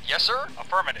 Acknowledged. Yes, sir.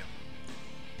 Affirmative.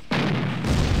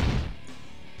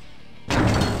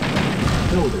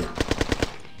 Building.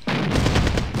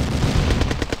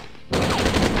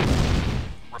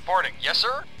 Reporting. Yes,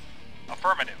 sir.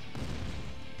 Affirmative.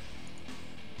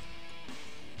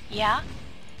 Yeah?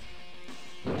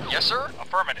 Yes, sir.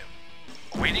 Affirmative.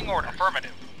 Awaiting order.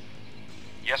 Affirmative.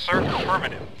 Yes, sir.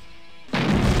 Affirmative.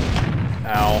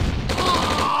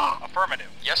 Ow. Affirmative.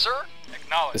 Yes, sir. The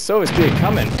Acknowledged. Soviets be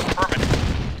coming. Affirmative.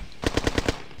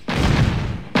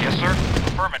 Yes, sir.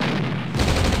 Affirmative.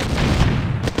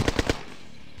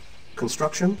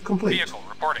 Construction complete. Vehicle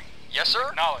reporting. Yes, sir.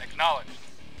 Acknowledged. Acknowledged.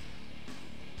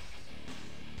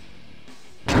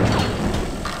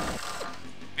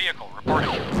 Vehicle reporting.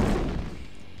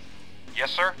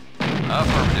 Yes, sir.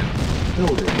 Affirmative.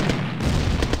 Building.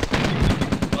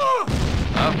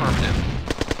 Affirmative.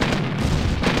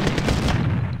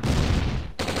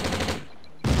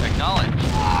 Acknowledged.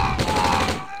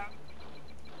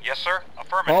 Yes, sir.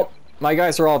 Affirmative. Well, my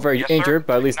guys are all very Yes, sir. injured,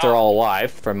 but at least they're all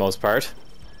alive for the most part.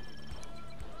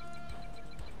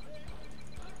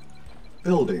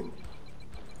 Building.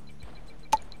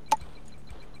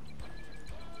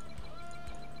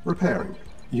 Repairing.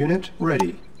 Unit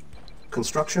ready.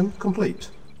 Construction complete.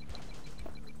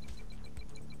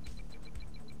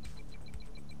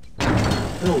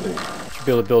 Building. Should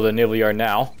be able to build a naval yard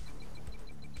now.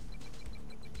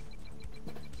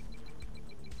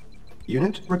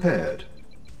 Unit repaired.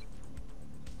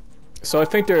 So I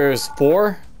think there's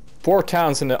four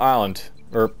towns in the island,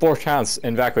 or 4 towns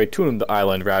evacuate to the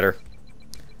island, rather.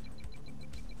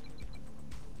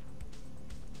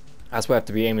 That's what I have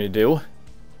to be aiming to do.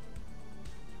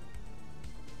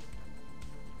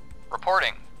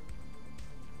 Reporting.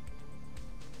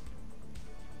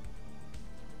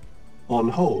 On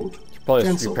hold. Probably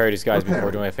just Cancel. repair these guys before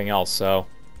Repairing. doing anything else, so...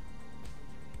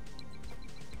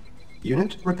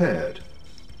 Unit repaired.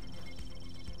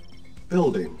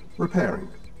 Building. Repairing.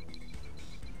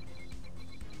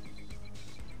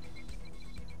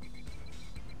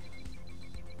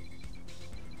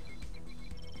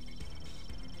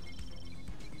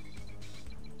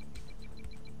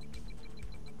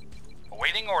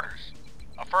 Awaiting orders.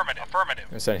 Affirmative. Affirmative.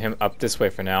 I'm gonna send him up this way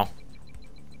for now.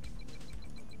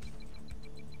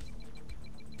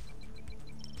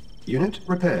 Unit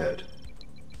repaired.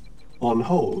 On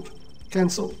hold.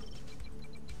 Cancel.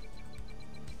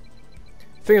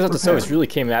 Thing is that the Soviets Repairing. really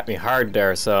came at me hard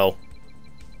there, so...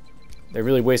 They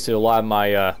really wasted a lot of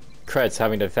my creds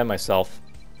having to defend myself.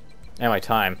 And my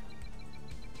time.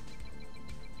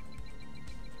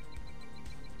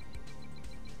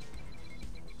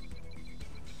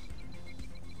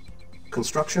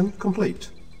 Construction complete.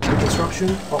 Construction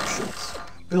options.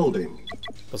 Building.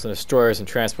 Those are destroyers and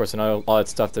transports and all that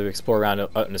stuff to explore around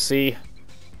out in the sea.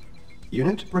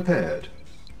 Unit repaired.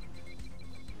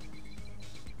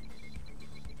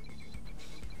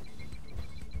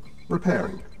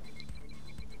 Repairing.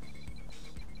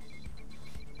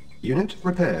 Unit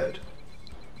repaired.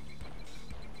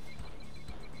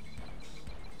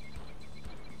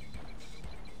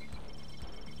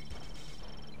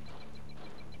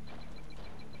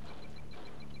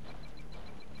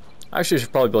 Actually, I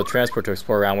should probably build a transport to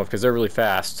explore around with because they're really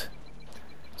fast.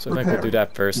 So I think we'll do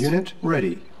that first. Unit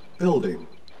ready. Building.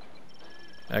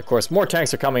 And of course, more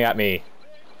tanks are coming at me.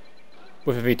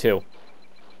 With a V2.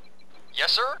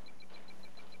 Yes, sir.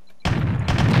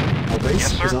 Our base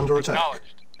Yes, sir. is under attack.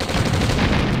 Acknowledged.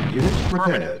 Unit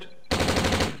repaired.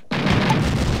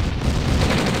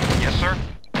 Yes, sir.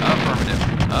 Affirmative.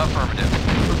 Affirmative.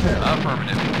 Repairing.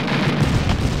 Affirmative.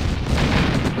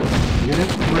 Unit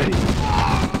ready.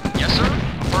 Yes, sir.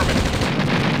 Affirmative.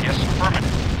 Yes,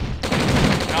 affirmative.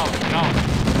 Acknowledged. Acknowledged.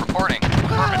 Reporting.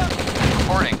 Affirmative.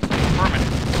 Reporting. Affirmative.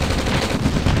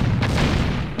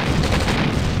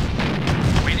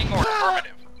 Waiting order.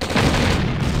 Affirmative.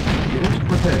 Unit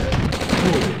repaired.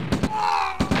 Building.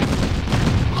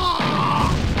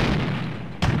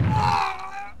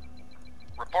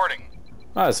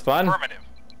 Oh, that's fun. Affirmative.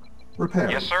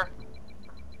 Repairing. Yes, sir.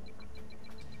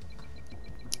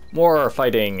 More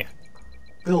fighting.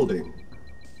 Building.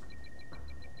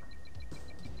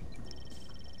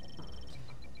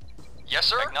 Yes,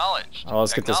 sir. Acknowledged. Oh,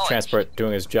 let's get this Acknowledged. transport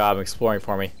doing his job and exploring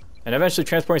for me. And eventually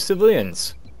transporting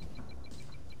civilians.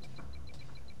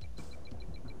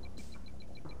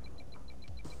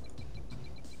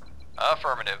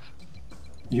 Affirmative.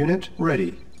 Unit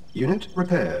ready. Unit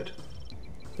repaired.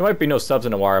 There might be no subs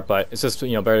in the war, but it's just,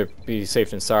 you know, better to be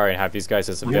safe than sorry and have these guys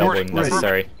as available Unit when ready.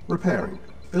 necessary. Repairing.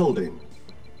 Building.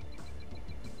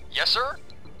 Yes, sir.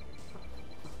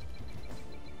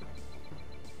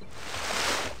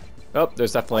 Oh,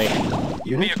 there's definitely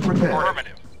Unit Vehicle repaired.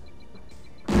 affirmative.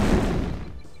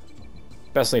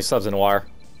 definitely subs in the water.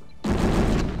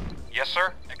 Yes,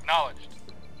 sir. Acknowledged.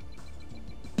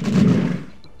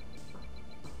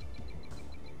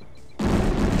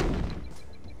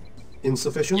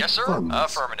 Insufficient Yes, sir. funds.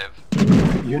 Affirmative.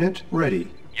 Unit ready.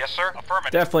 Yes, sir.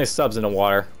 Affirmative. Definitely subs in the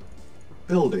water.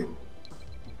 Building.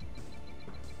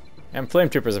 And flame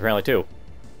troopers apparently too.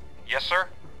 Yes, sir.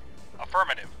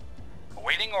 Affirmative.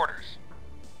 Awaiting orders.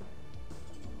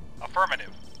 Affirmative.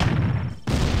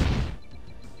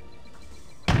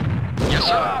 Yes,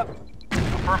 sir.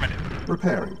 Affirmative.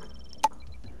 Repairing.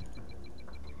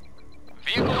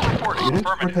 Vehicle reporting. Unit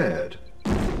Affirmative. repaired.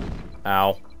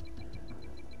 Ow.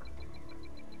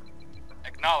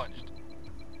 Acknowledged.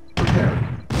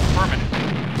 Repairing. Affirmative.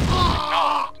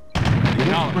 Acknowledged. Unit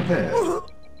Acknowledged. repaired.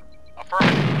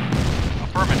 Affirmative.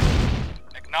 Affirmative.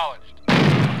 Acknowledged.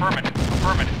 Affirmative.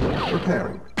 Affirmative.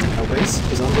 Repairing. Our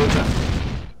base is under attack.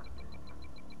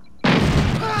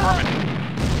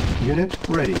 Affirmative. Unit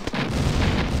ready.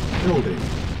 Building.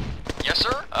 Yes,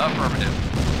 sir. Affirmative.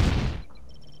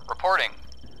 Reporting.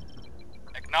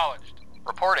 Acknowledged.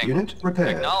 Reporting. Unit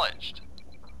repaired. Acknowledged.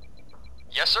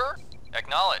 Yes, sir.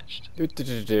 Acknowledged. Do.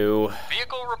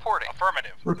 Vehicle reporting.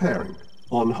 Affirmative. Repairing.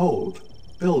 On hold.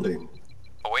 Building.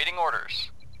 Awaiting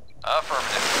orders.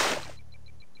 Affirmative.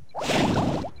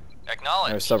 There's a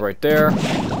Acknowledged. sub right there.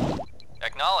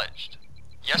 Acknowledged.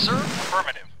 Yes, sir.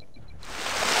 Affirmative.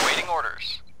 Awaiting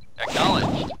orders.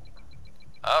 Acknowledged.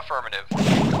 Affirmative.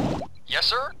 Yes,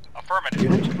 sir. Affirmative.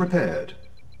 Unit repaired.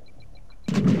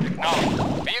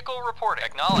 Acknowledged. Vehicle reporting.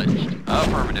 Acknowledged.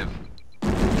 Affirmative.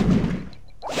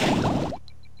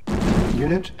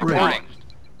 Unit ready. Reporting.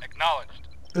 Acknowledged.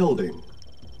 Building.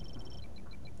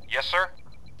 Yes, sir.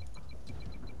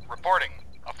 Reporting.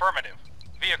 Affirmative.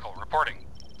 Vehicle reporting.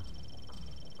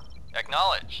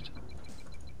 Acknowledged.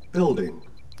 Building.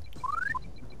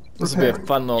 This will be a Repairing.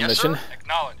 fun little Yes, sir. mission.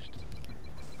 Acknowledged.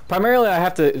 Primarily, I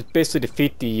have to basically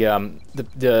defeat the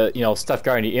you know, stuff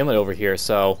guarding the inlet over here,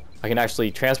 so I can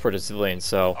actually transport the civilians.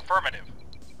 So Affirmative.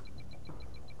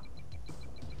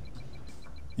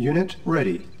 Unit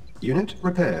ready. Unit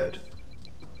repaired.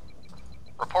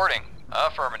 Reporting.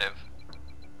 Affirmative.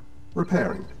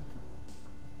 Repairing.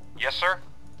 Yes, sir.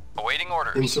 Awaiting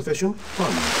orders. Insufficient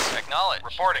funds. Acknowledged.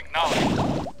 Reporting.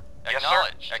 Acknowledged. Yes,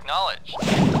 sir. Acknowledged.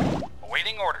 Acknowledged.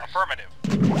 Awaiting orders.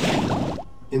 Affirmative.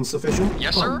 Insufficient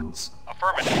Yes, sir. funds.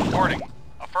 Affirmative. Reporting.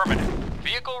 Affirmative.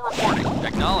 Vehicle reporting.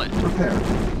 Acknowledged. Repairing.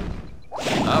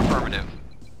 Affirmative.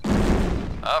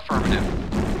 Affirmative.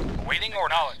 Awaiting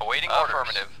orders. Awaiting orders.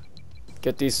 Affirmative.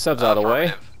 get these subs out of the way.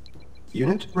 Affirmative.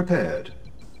 Unit repaired.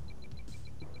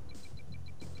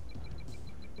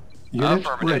 Unit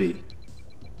Affirmative. ready.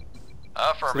 So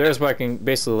Affirmative. there's where I can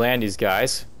basically land these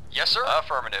guys. Yes, sir.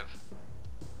 Affirmative.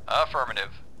 Affirmative.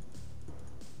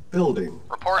 Building.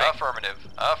 Reporting. Affirmative.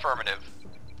 Affirmative.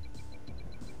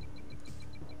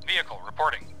 Vehicle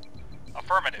reporting.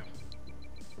 Affirmative.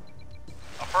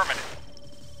 Affirmative.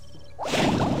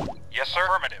 Yes, sir.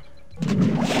 Affirmative.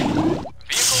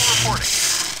 Vehicle reporting.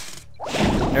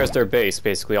 There's their base,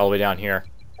 basically, all the way down here.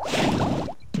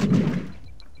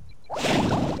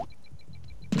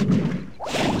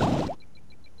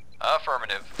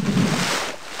 Affirmative.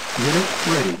 Unit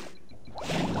ready.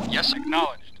 Yes,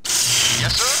 Acknowledged.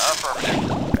 yes, sir.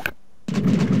 Affirmative.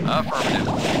 Affirmative.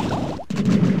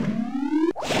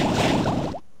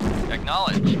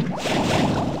 Acknowledged.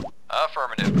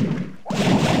 Affirmative.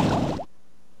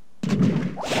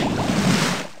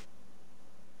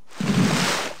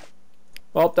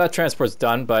 Well, that transport's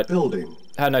done, but Building.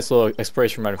 had a nice little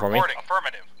exploration run for me. Reporting.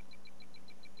 Affirmative.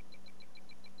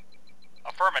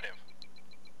 Affirmative.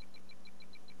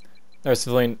 There's a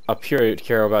civilian up here to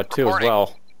care about too as Reporting.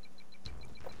 well.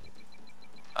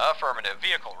 Affirmative.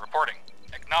 Vehicle reporting.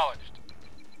 Acknowledged.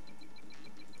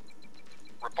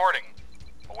 Reporting.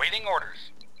 Awaiting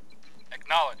orders.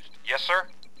 Acknowledged. Yes, sir.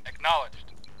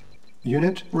 Acknowledged.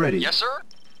 Unit ready. Yes, sir.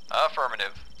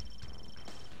 Affirmative.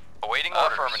 Awaiting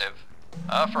orders. Affirmative.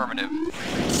 Affirmative.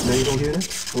 Naval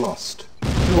unit lost.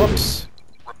 Whoops.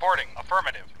 Reporting.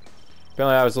 Affirmative.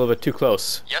 Apparently I was a little bit too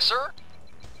close. Yes, sir.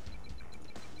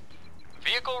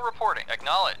 Vehicle reporting.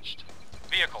 Acknowledged.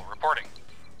 Vehicle reporting.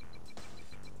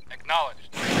 Acknowledged.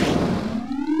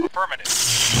 Affirmative.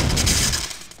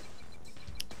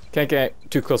 Can't get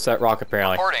too close to that rock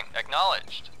apparently. Reporting.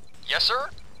 Acknowledged. Yes, sir.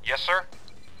 Yes, sir.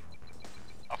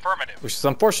 Affirmative. Which is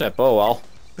unfortunate, but oh well.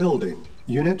 Building.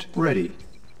 Unit ready.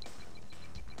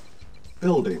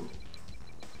 Building.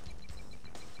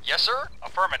 Yes, sir.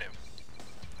 Affirmative.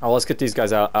 Oh, let's get these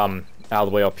guys out of the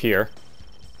way up here.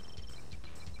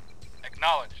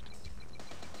 Acknowledged.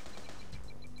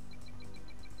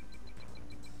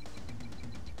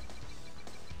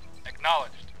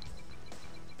 Acknowledged.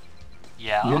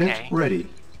 Yeah, Unit okay. ready.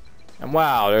 And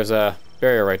wow, there's a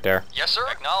barrier right there. Yes, sir.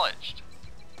 Acknowledged.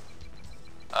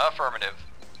 Affirmative.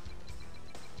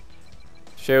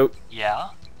 Shoot. Yeah,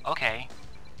 okay.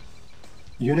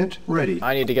 Unit ready.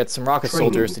 I need to get some rocket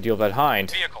Training. soldiers to deal with that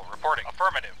hind. Vehicle reporting.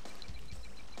 Affirmative.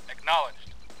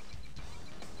 Acknowledged.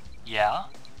 Yeah.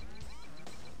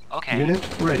 Okay. Unit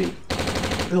ready.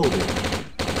 Building.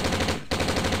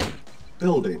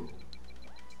 Building.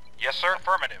 Yes, sir.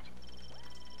 Affirmative.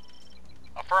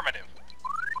 Affirmative.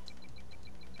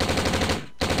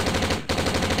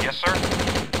 Yes, sir.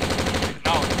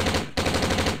 Acknowledged.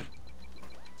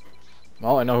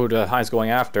 Well, I know who the hind's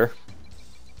going after.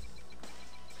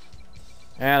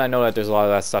 And I know that there's a lot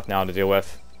of that stuff now to deal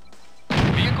with.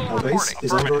 Vehicle Our base reporting.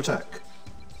 is under attack.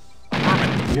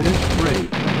 Affirmative. Unit ready.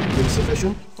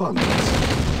 Insufficient funds.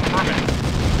 Affirmative.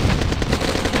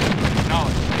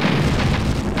 Acknowledged.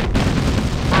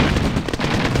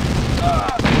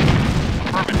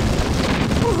 Affirmative.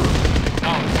 Affirmative.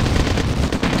 Acknowledged.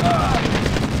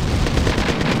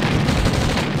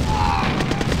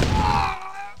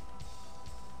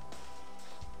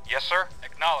 Yes, sir.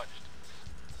 Acknowledged.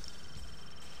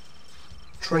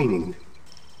 Training.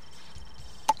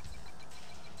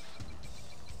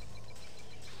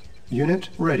 Unit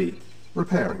ready.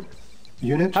 Repairing.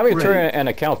 Unit Having a ready. turret and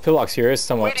a count pillbox here is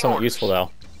somewhat Waiting orders. useful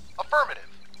though. Affirmative.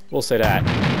 We'll say that.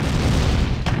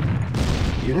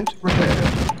 Unit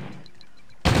repaired.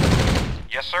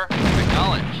 Yes, sir.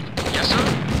 Acknowledged. Yes, sir.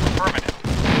 Affirmative.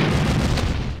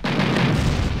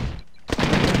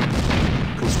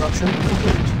 Construction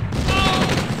complete.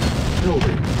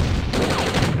 Building.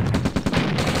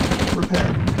 Repair.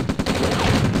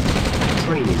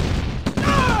 Training.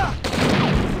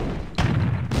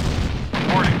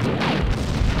 Reporting.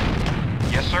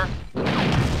 Yes, sir.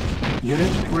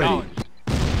 Unit ready. Acknowledged.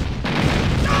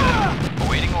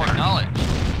 Awaiting order. Acknowledged.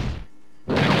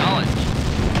 Acknowledged.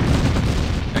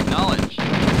 Acknowledged.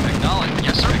 Acknowledged.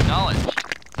 Yes, sir. Acknowledged.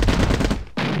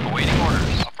 Awaiting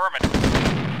orders. Affirmative.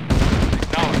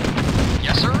 Acknowledged.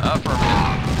 Yes, sir.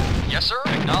 Affirmative. Yes, sir.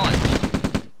 Acknowledged.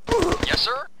 Yes,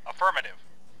 sir. Affirmative.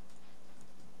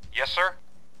 Yes, sir.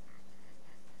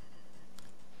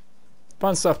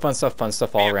 Fun stuff all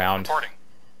Vehicle around. Reporting.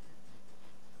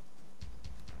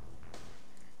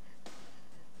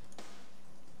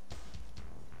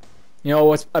 You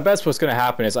know, I bet what's going to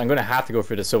happen is I'm going to have to go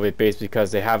for the Soviet base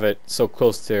because they have it so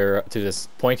close to this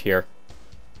point here.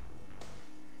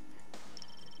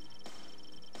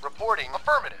 Reporting.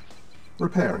 Affirmative.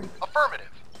 Repairing. Affirmative.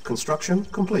 Construction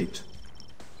complete.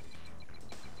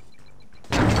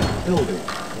 Building.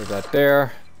 There's that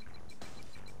there.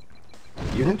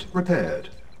 Unit repaired.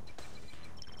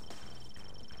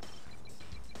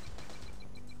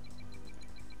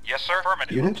 Yes, sir.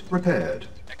 Affirmative. Unit repaired.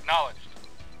 Acknowledged.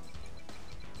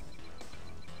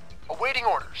 Awaiting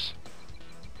orders.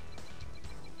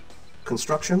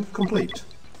 Construction complete.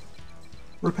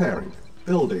 Repairing.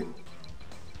 Building.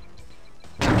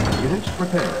 Unit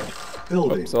repaired.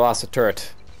 Building. Oops, I lost a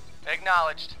turret.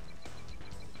 Acknowledged.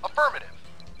 Affirmative.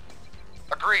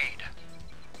 Agreed.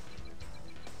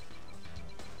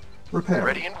 Repairing.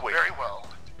 Ready and waiting. Very well.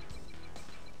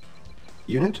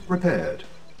 Unit repaired.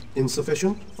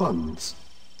 Insufficient funds.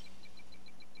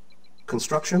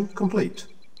 Construction complete.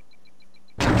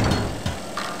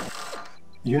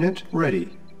 Unit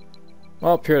ready.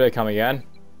 Well, here they come again.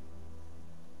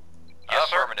 Yes,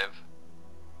 sir. Affirmative.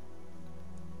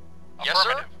 Yes,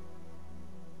 sir. Affirmative.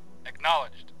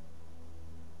 Acknowledged.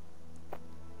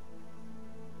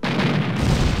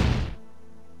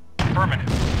 Affirmative.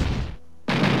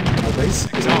 Our base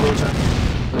is under attack.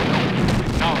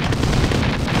 Acknowledged.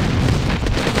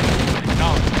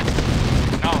 Acknowledged.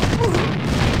 Acknowledged.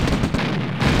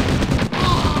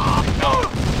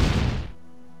 Acknowledged.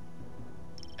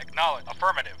 Acknowledged.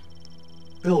 Affirmative.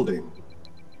 Building.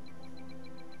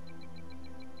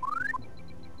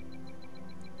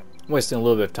 wasting a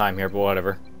little bit of time here, but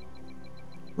whatever.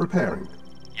 Repairing.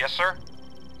 Yes, sir.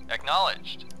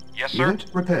 Acknowledged. Yes, sir. Unit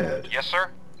repaired. Yes,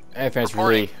 sir. Anything's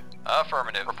Reporting. really...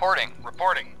 Affirmative. Reporting.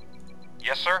 Reporting.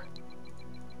 Yes, sir.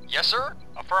 Yes, sir.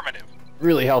 Affirmative.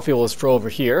 really how fuel is for over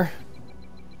here.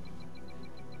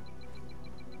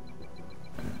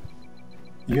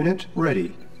 Unit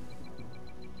ready.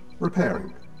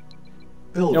 Repairing.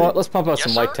 Building. You know what, let's pump out Yes,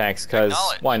 some sir. light tanks, because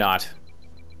Acknowledged. why not?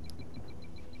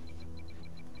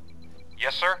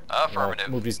 Yes, sir. Affirmative.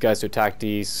 Move these guys to attack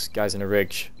these guys in the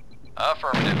ridge.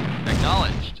 Affirmative.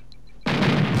 Acknowledged.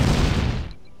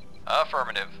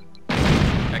 Affirmative.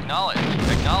 Acknowledged.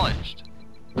 Acknowledged.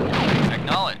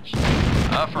 Acknowledged.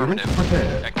 Affirmative. Unit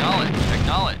prepared. Acknowledged.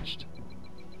 Acknowledged.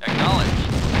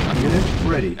 Acknowledged. Unit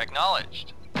ready.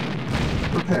 Acknowledged.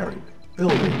 Repairing.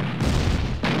 Building.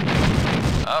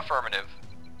 Affirmative.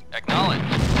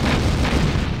 Acknowledged.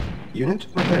 Unit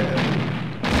repaired.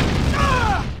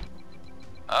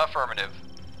 Affirmative.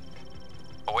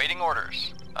 Awaiting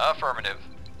orders. Affirmative.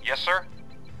 Yes, sir.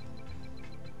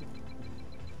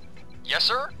 Yes,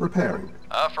 sir. Repairing.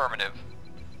 Affirmative.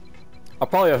 I'll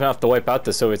probably have enough to wipe out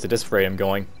the Soviets at this rate I'm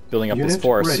going, building up this Unit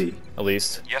force, ready. at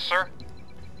least. Yes, sir.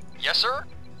 Yes, sir.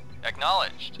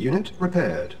 Acknowledged. Unit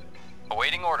repaired.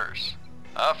 Awaiting orders.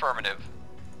 Affirmative.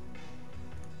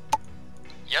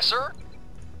 Yes, sir.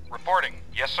 Reporting.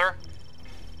 Yes, sir.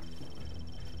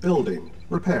 Building.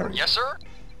 Repairing. Yes, sir.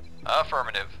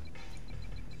 Affirmative.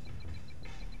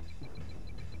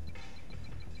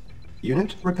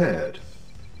 Unit repaired.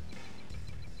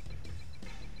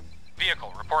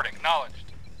 Vehicle reporting.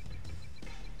 Acknowledged.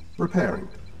 Repairing.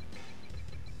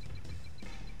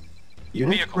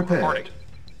 Unit Vehicle repaired. reporting.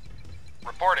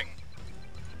 Reporting.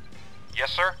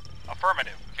 Yes, sir.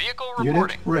 Affirmative. Vehicle Unit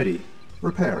reporting. ready.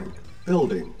 Repairing.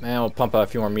 Building. And we'll pump out a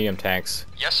few more medium tanks.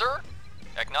 Yes, sir.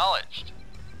 Acknowledged.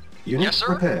 Unit Yes, sir.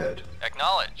 repaired.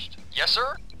 Acknowledged. Yes,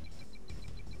 sir.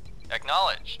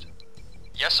 Acknowledged.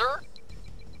 Yes, sir.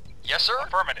 Yes, sir.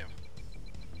 Affirmative.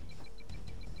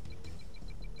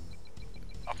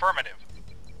 Affirmative.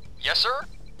 Yes, sir.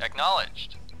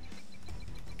 Acknowledged.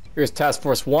 Here's Task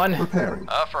Force 1. Repairing.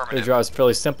 Their Affirmative. job is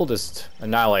fairly simple, just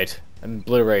annihilate,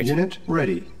 obliterate, Unit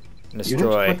ready. and Unit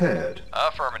destroy. repaired.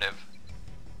 Affirmative.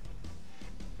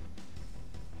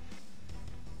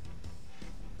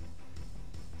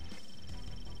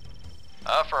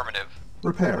 Affirmative.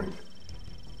 Repairing.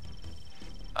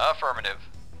 Affirmative.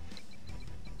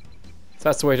 So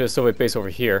that's the way to the Soviet base over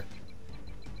here.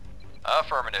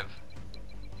 Affirmative.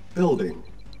 Building.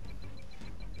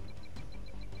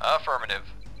 Affirmative.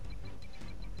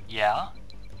 Yeah?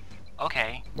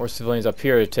 Okay. More civilians up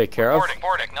here to take care of. Reporting.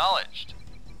 Report acknowledged.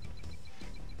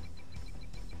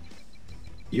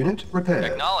 Unit repaired.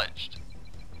 Acknowledged.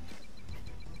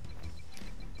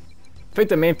 I think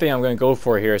the main thing I'm going to go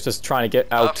for here is just trying to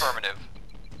get out, Affirmative.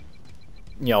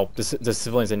 you know, the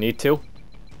civilians that need to.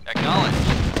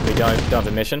 Acknowledged. Be done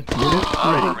the mission. Unit ready.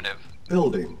 Affirmative.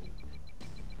 Building.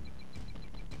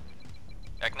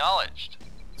 Acknowledged.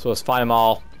 So let's find them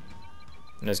all,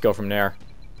 and just go from there.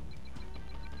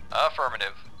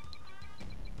 Affirmative.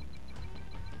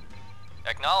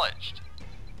 Acknowledged.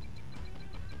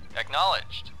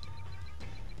 Acknowledged.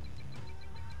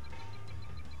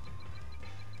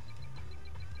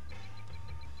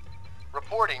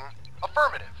 Reporting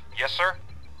affirmative. Yes, sir.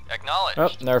 Acknowledged. Oh,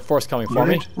 another force coming for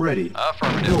me. Unit ready.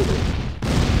 Affirmative. Building.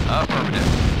 Affirmative.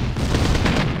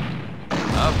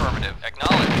 Affirmative.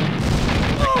 Acknowledged.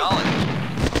 Acknowledged.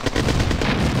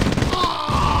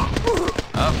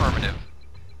 Affirmative.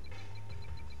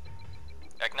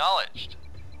 Acknowledged.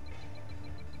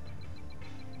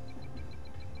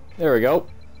 There we go.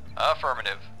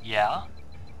 Affirmative. Yeah?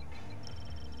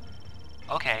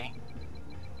 Okay.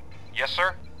 Yes,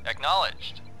 sir.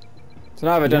 Acknowledged. So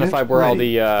now I've identified Unit where all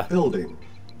ready. the Building.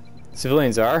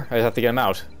 civilians are. I just have to get them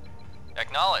out.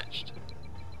 Acknowledged.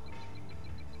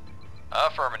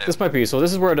 Affirmative. This might be useful.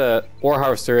 This is where the ore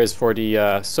harvester is for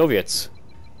the Soviets.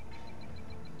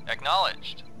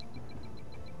 Acknowledged.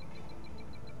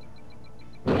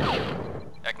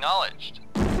 Acknowledged.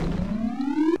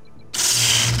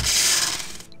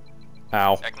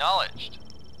 Ow. Acknowledged.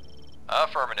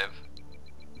 Affirmative.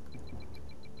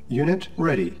 Unit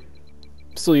ready.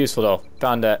 Still useful though.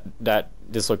 Found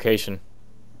that dislocation.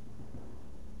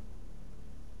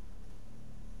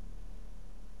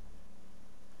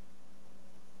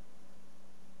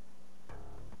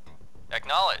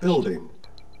 Acknowledged. Building.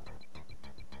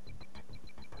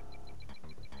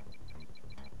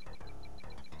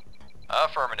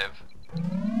 Affirmative.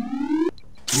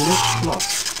 Unit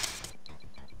lost.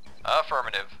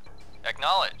 Affirmative.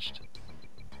 Acknowledged.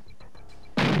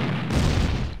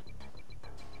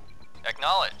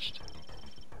 Acknowledged.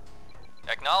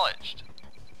 Acknowledged.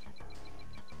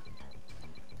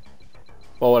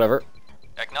 Well, whatever.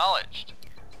 Acknowledged.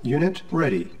 Unit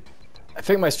ready. I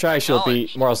think my strategy will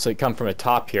be more or less to come from the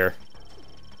top here.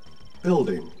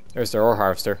 Building. There's their ore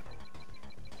harvester.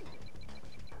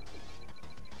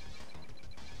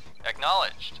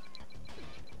 Acknowledged.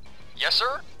 Yes,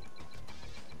 sir?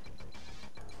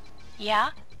 Yeah?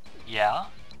 Yeah?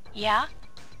 Yeah?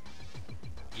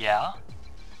 Yeah?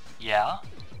 Yeah?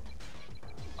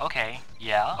 Okay.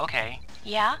 Yeah? Okay.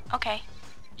 Yeah? Okay.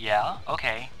 Yeah?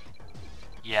 Okay.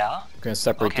 Yeah? I'm gonna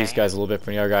separate Okay. these guys a little bit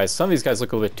from the other guys. Some of these guys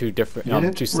look a little bit too different,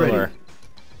 Unit too similar ready.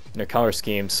 in their color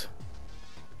schemes.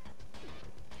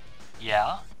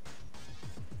 Yeah?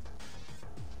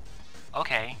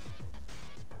 Okay.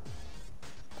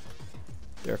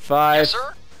 There are 5. Yes,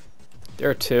 sir? There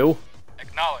are 2.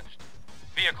 Acknowledged.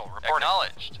 Vehicle reporting.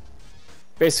 Acknowledged.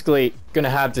 Basically, gonna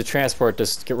have the transport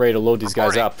just get ready to load these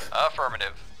guys Reporting. up.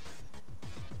 Affirmative.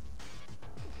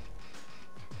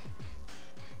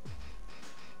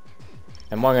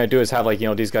 And what I'm gonna do is have, like, you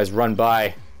know, these guys run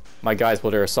by my guys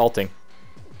while they're assaulting.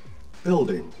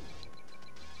 Building.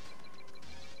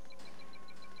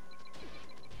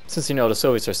 Since, you know, the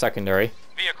Soviets are secondary.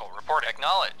 Vehicle reporting.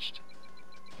 Acknowledged.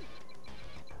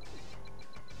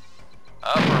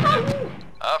 Affirmative.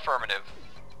 Affirmative.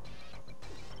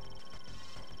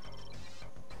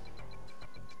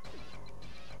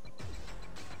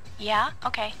 Yeah?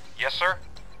 Okay. Yes, sir.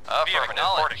 Affirmative.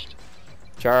 Acknowledged.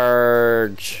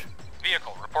 Charge.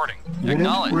 Vehicle reporting. Unit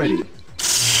Acknowledged. ready.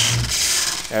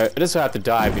 This will have to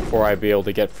die before I be able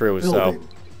to get through, so Building.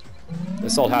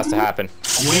 this all has to happen.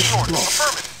 Unit Order. lost.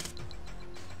 Affirmative.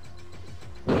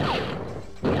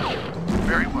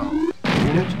 Very well.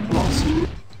 Unit lost.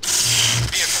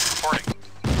 Vehicle reporting.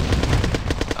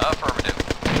 Affirmative.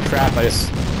 Crap, I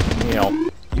just, you know,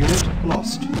 Unit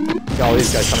lost. got all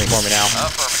these guys coming for me now.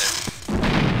 Affirmative.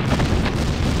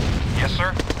 Yes,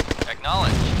 sir.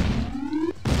 Acknowledged.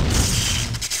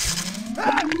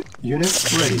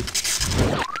 Unit ready.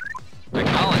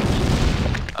 Acknowledged.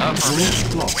 Affirmative.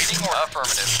 Unit lost. Waiting order.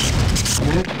 Affirmative.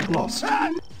 Unit lost.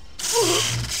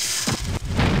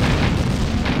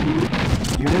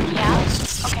 Unit Yeah?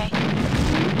 lost. Okay.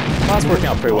 That's working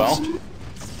out pretty well. Lost.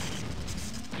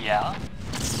 Yeah?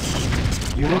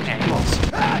 Unit Okay. lost.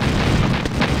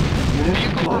 Unit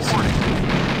Vehicle lost. reporting.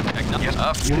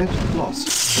 Acknowledged. Unit lost.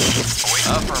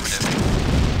 Awaiting. Affirmative.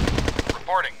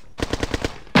 Reporting.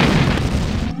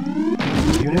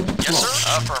 Unit Yes, lost.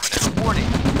 sir. Affirmative. Reporting.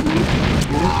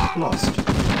 Unit lost.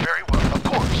 Very well. Of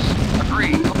course.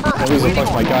 Agreed. I'm Affirmative. losing a bunch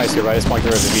of my guys here, but I just want to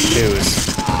get rid of the V2s.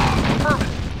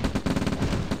 Affirmative.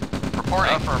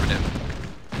 Reporting. Affirmative.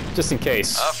 Just in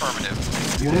case.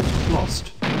 Affirmative. Unit lost.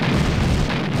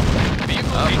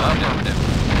 Vehicle. Affirmative.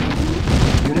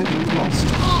 Unit lost.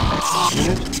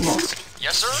 Unit lost.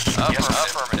 Yes, sir.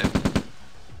 Affirmative.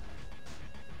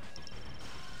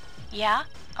 Yeah?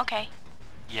 Okay.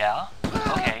 Yeah?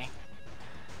 Okay.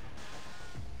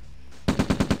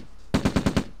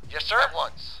 Yes, sir. At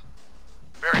once.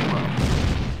 Very well.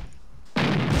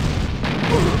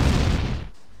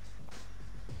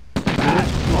 Unit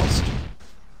lost.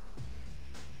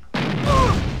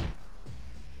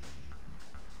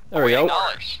 There we go.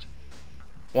 Acknowledged.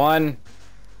 1,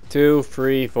 2,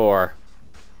 3, 4.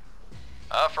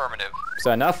 Affirmative. Is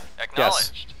that enough? Yes.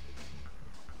 Acknowledged.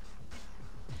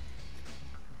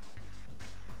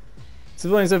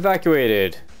 Civilians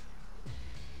evacuated.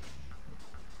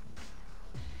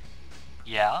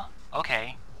 Yeah?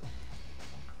 Okay.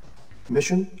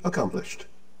 Mission accomplished.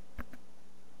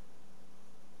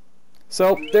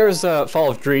 So, there's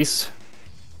Fall of Greece.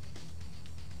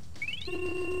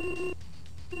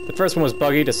 The first one was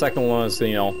buggy, the second one was,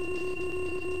 you know,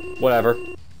 whatever.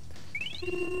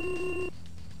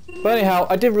 But anyhow,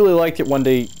 I did really like it when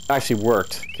they actually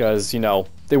worked, because, you know,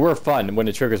 they were fun when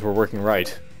the triggers were working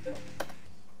right.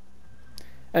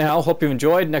 Anyhow, hope you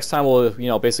enjoyed. Next time we'll, you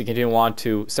know, basically continue on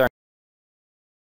to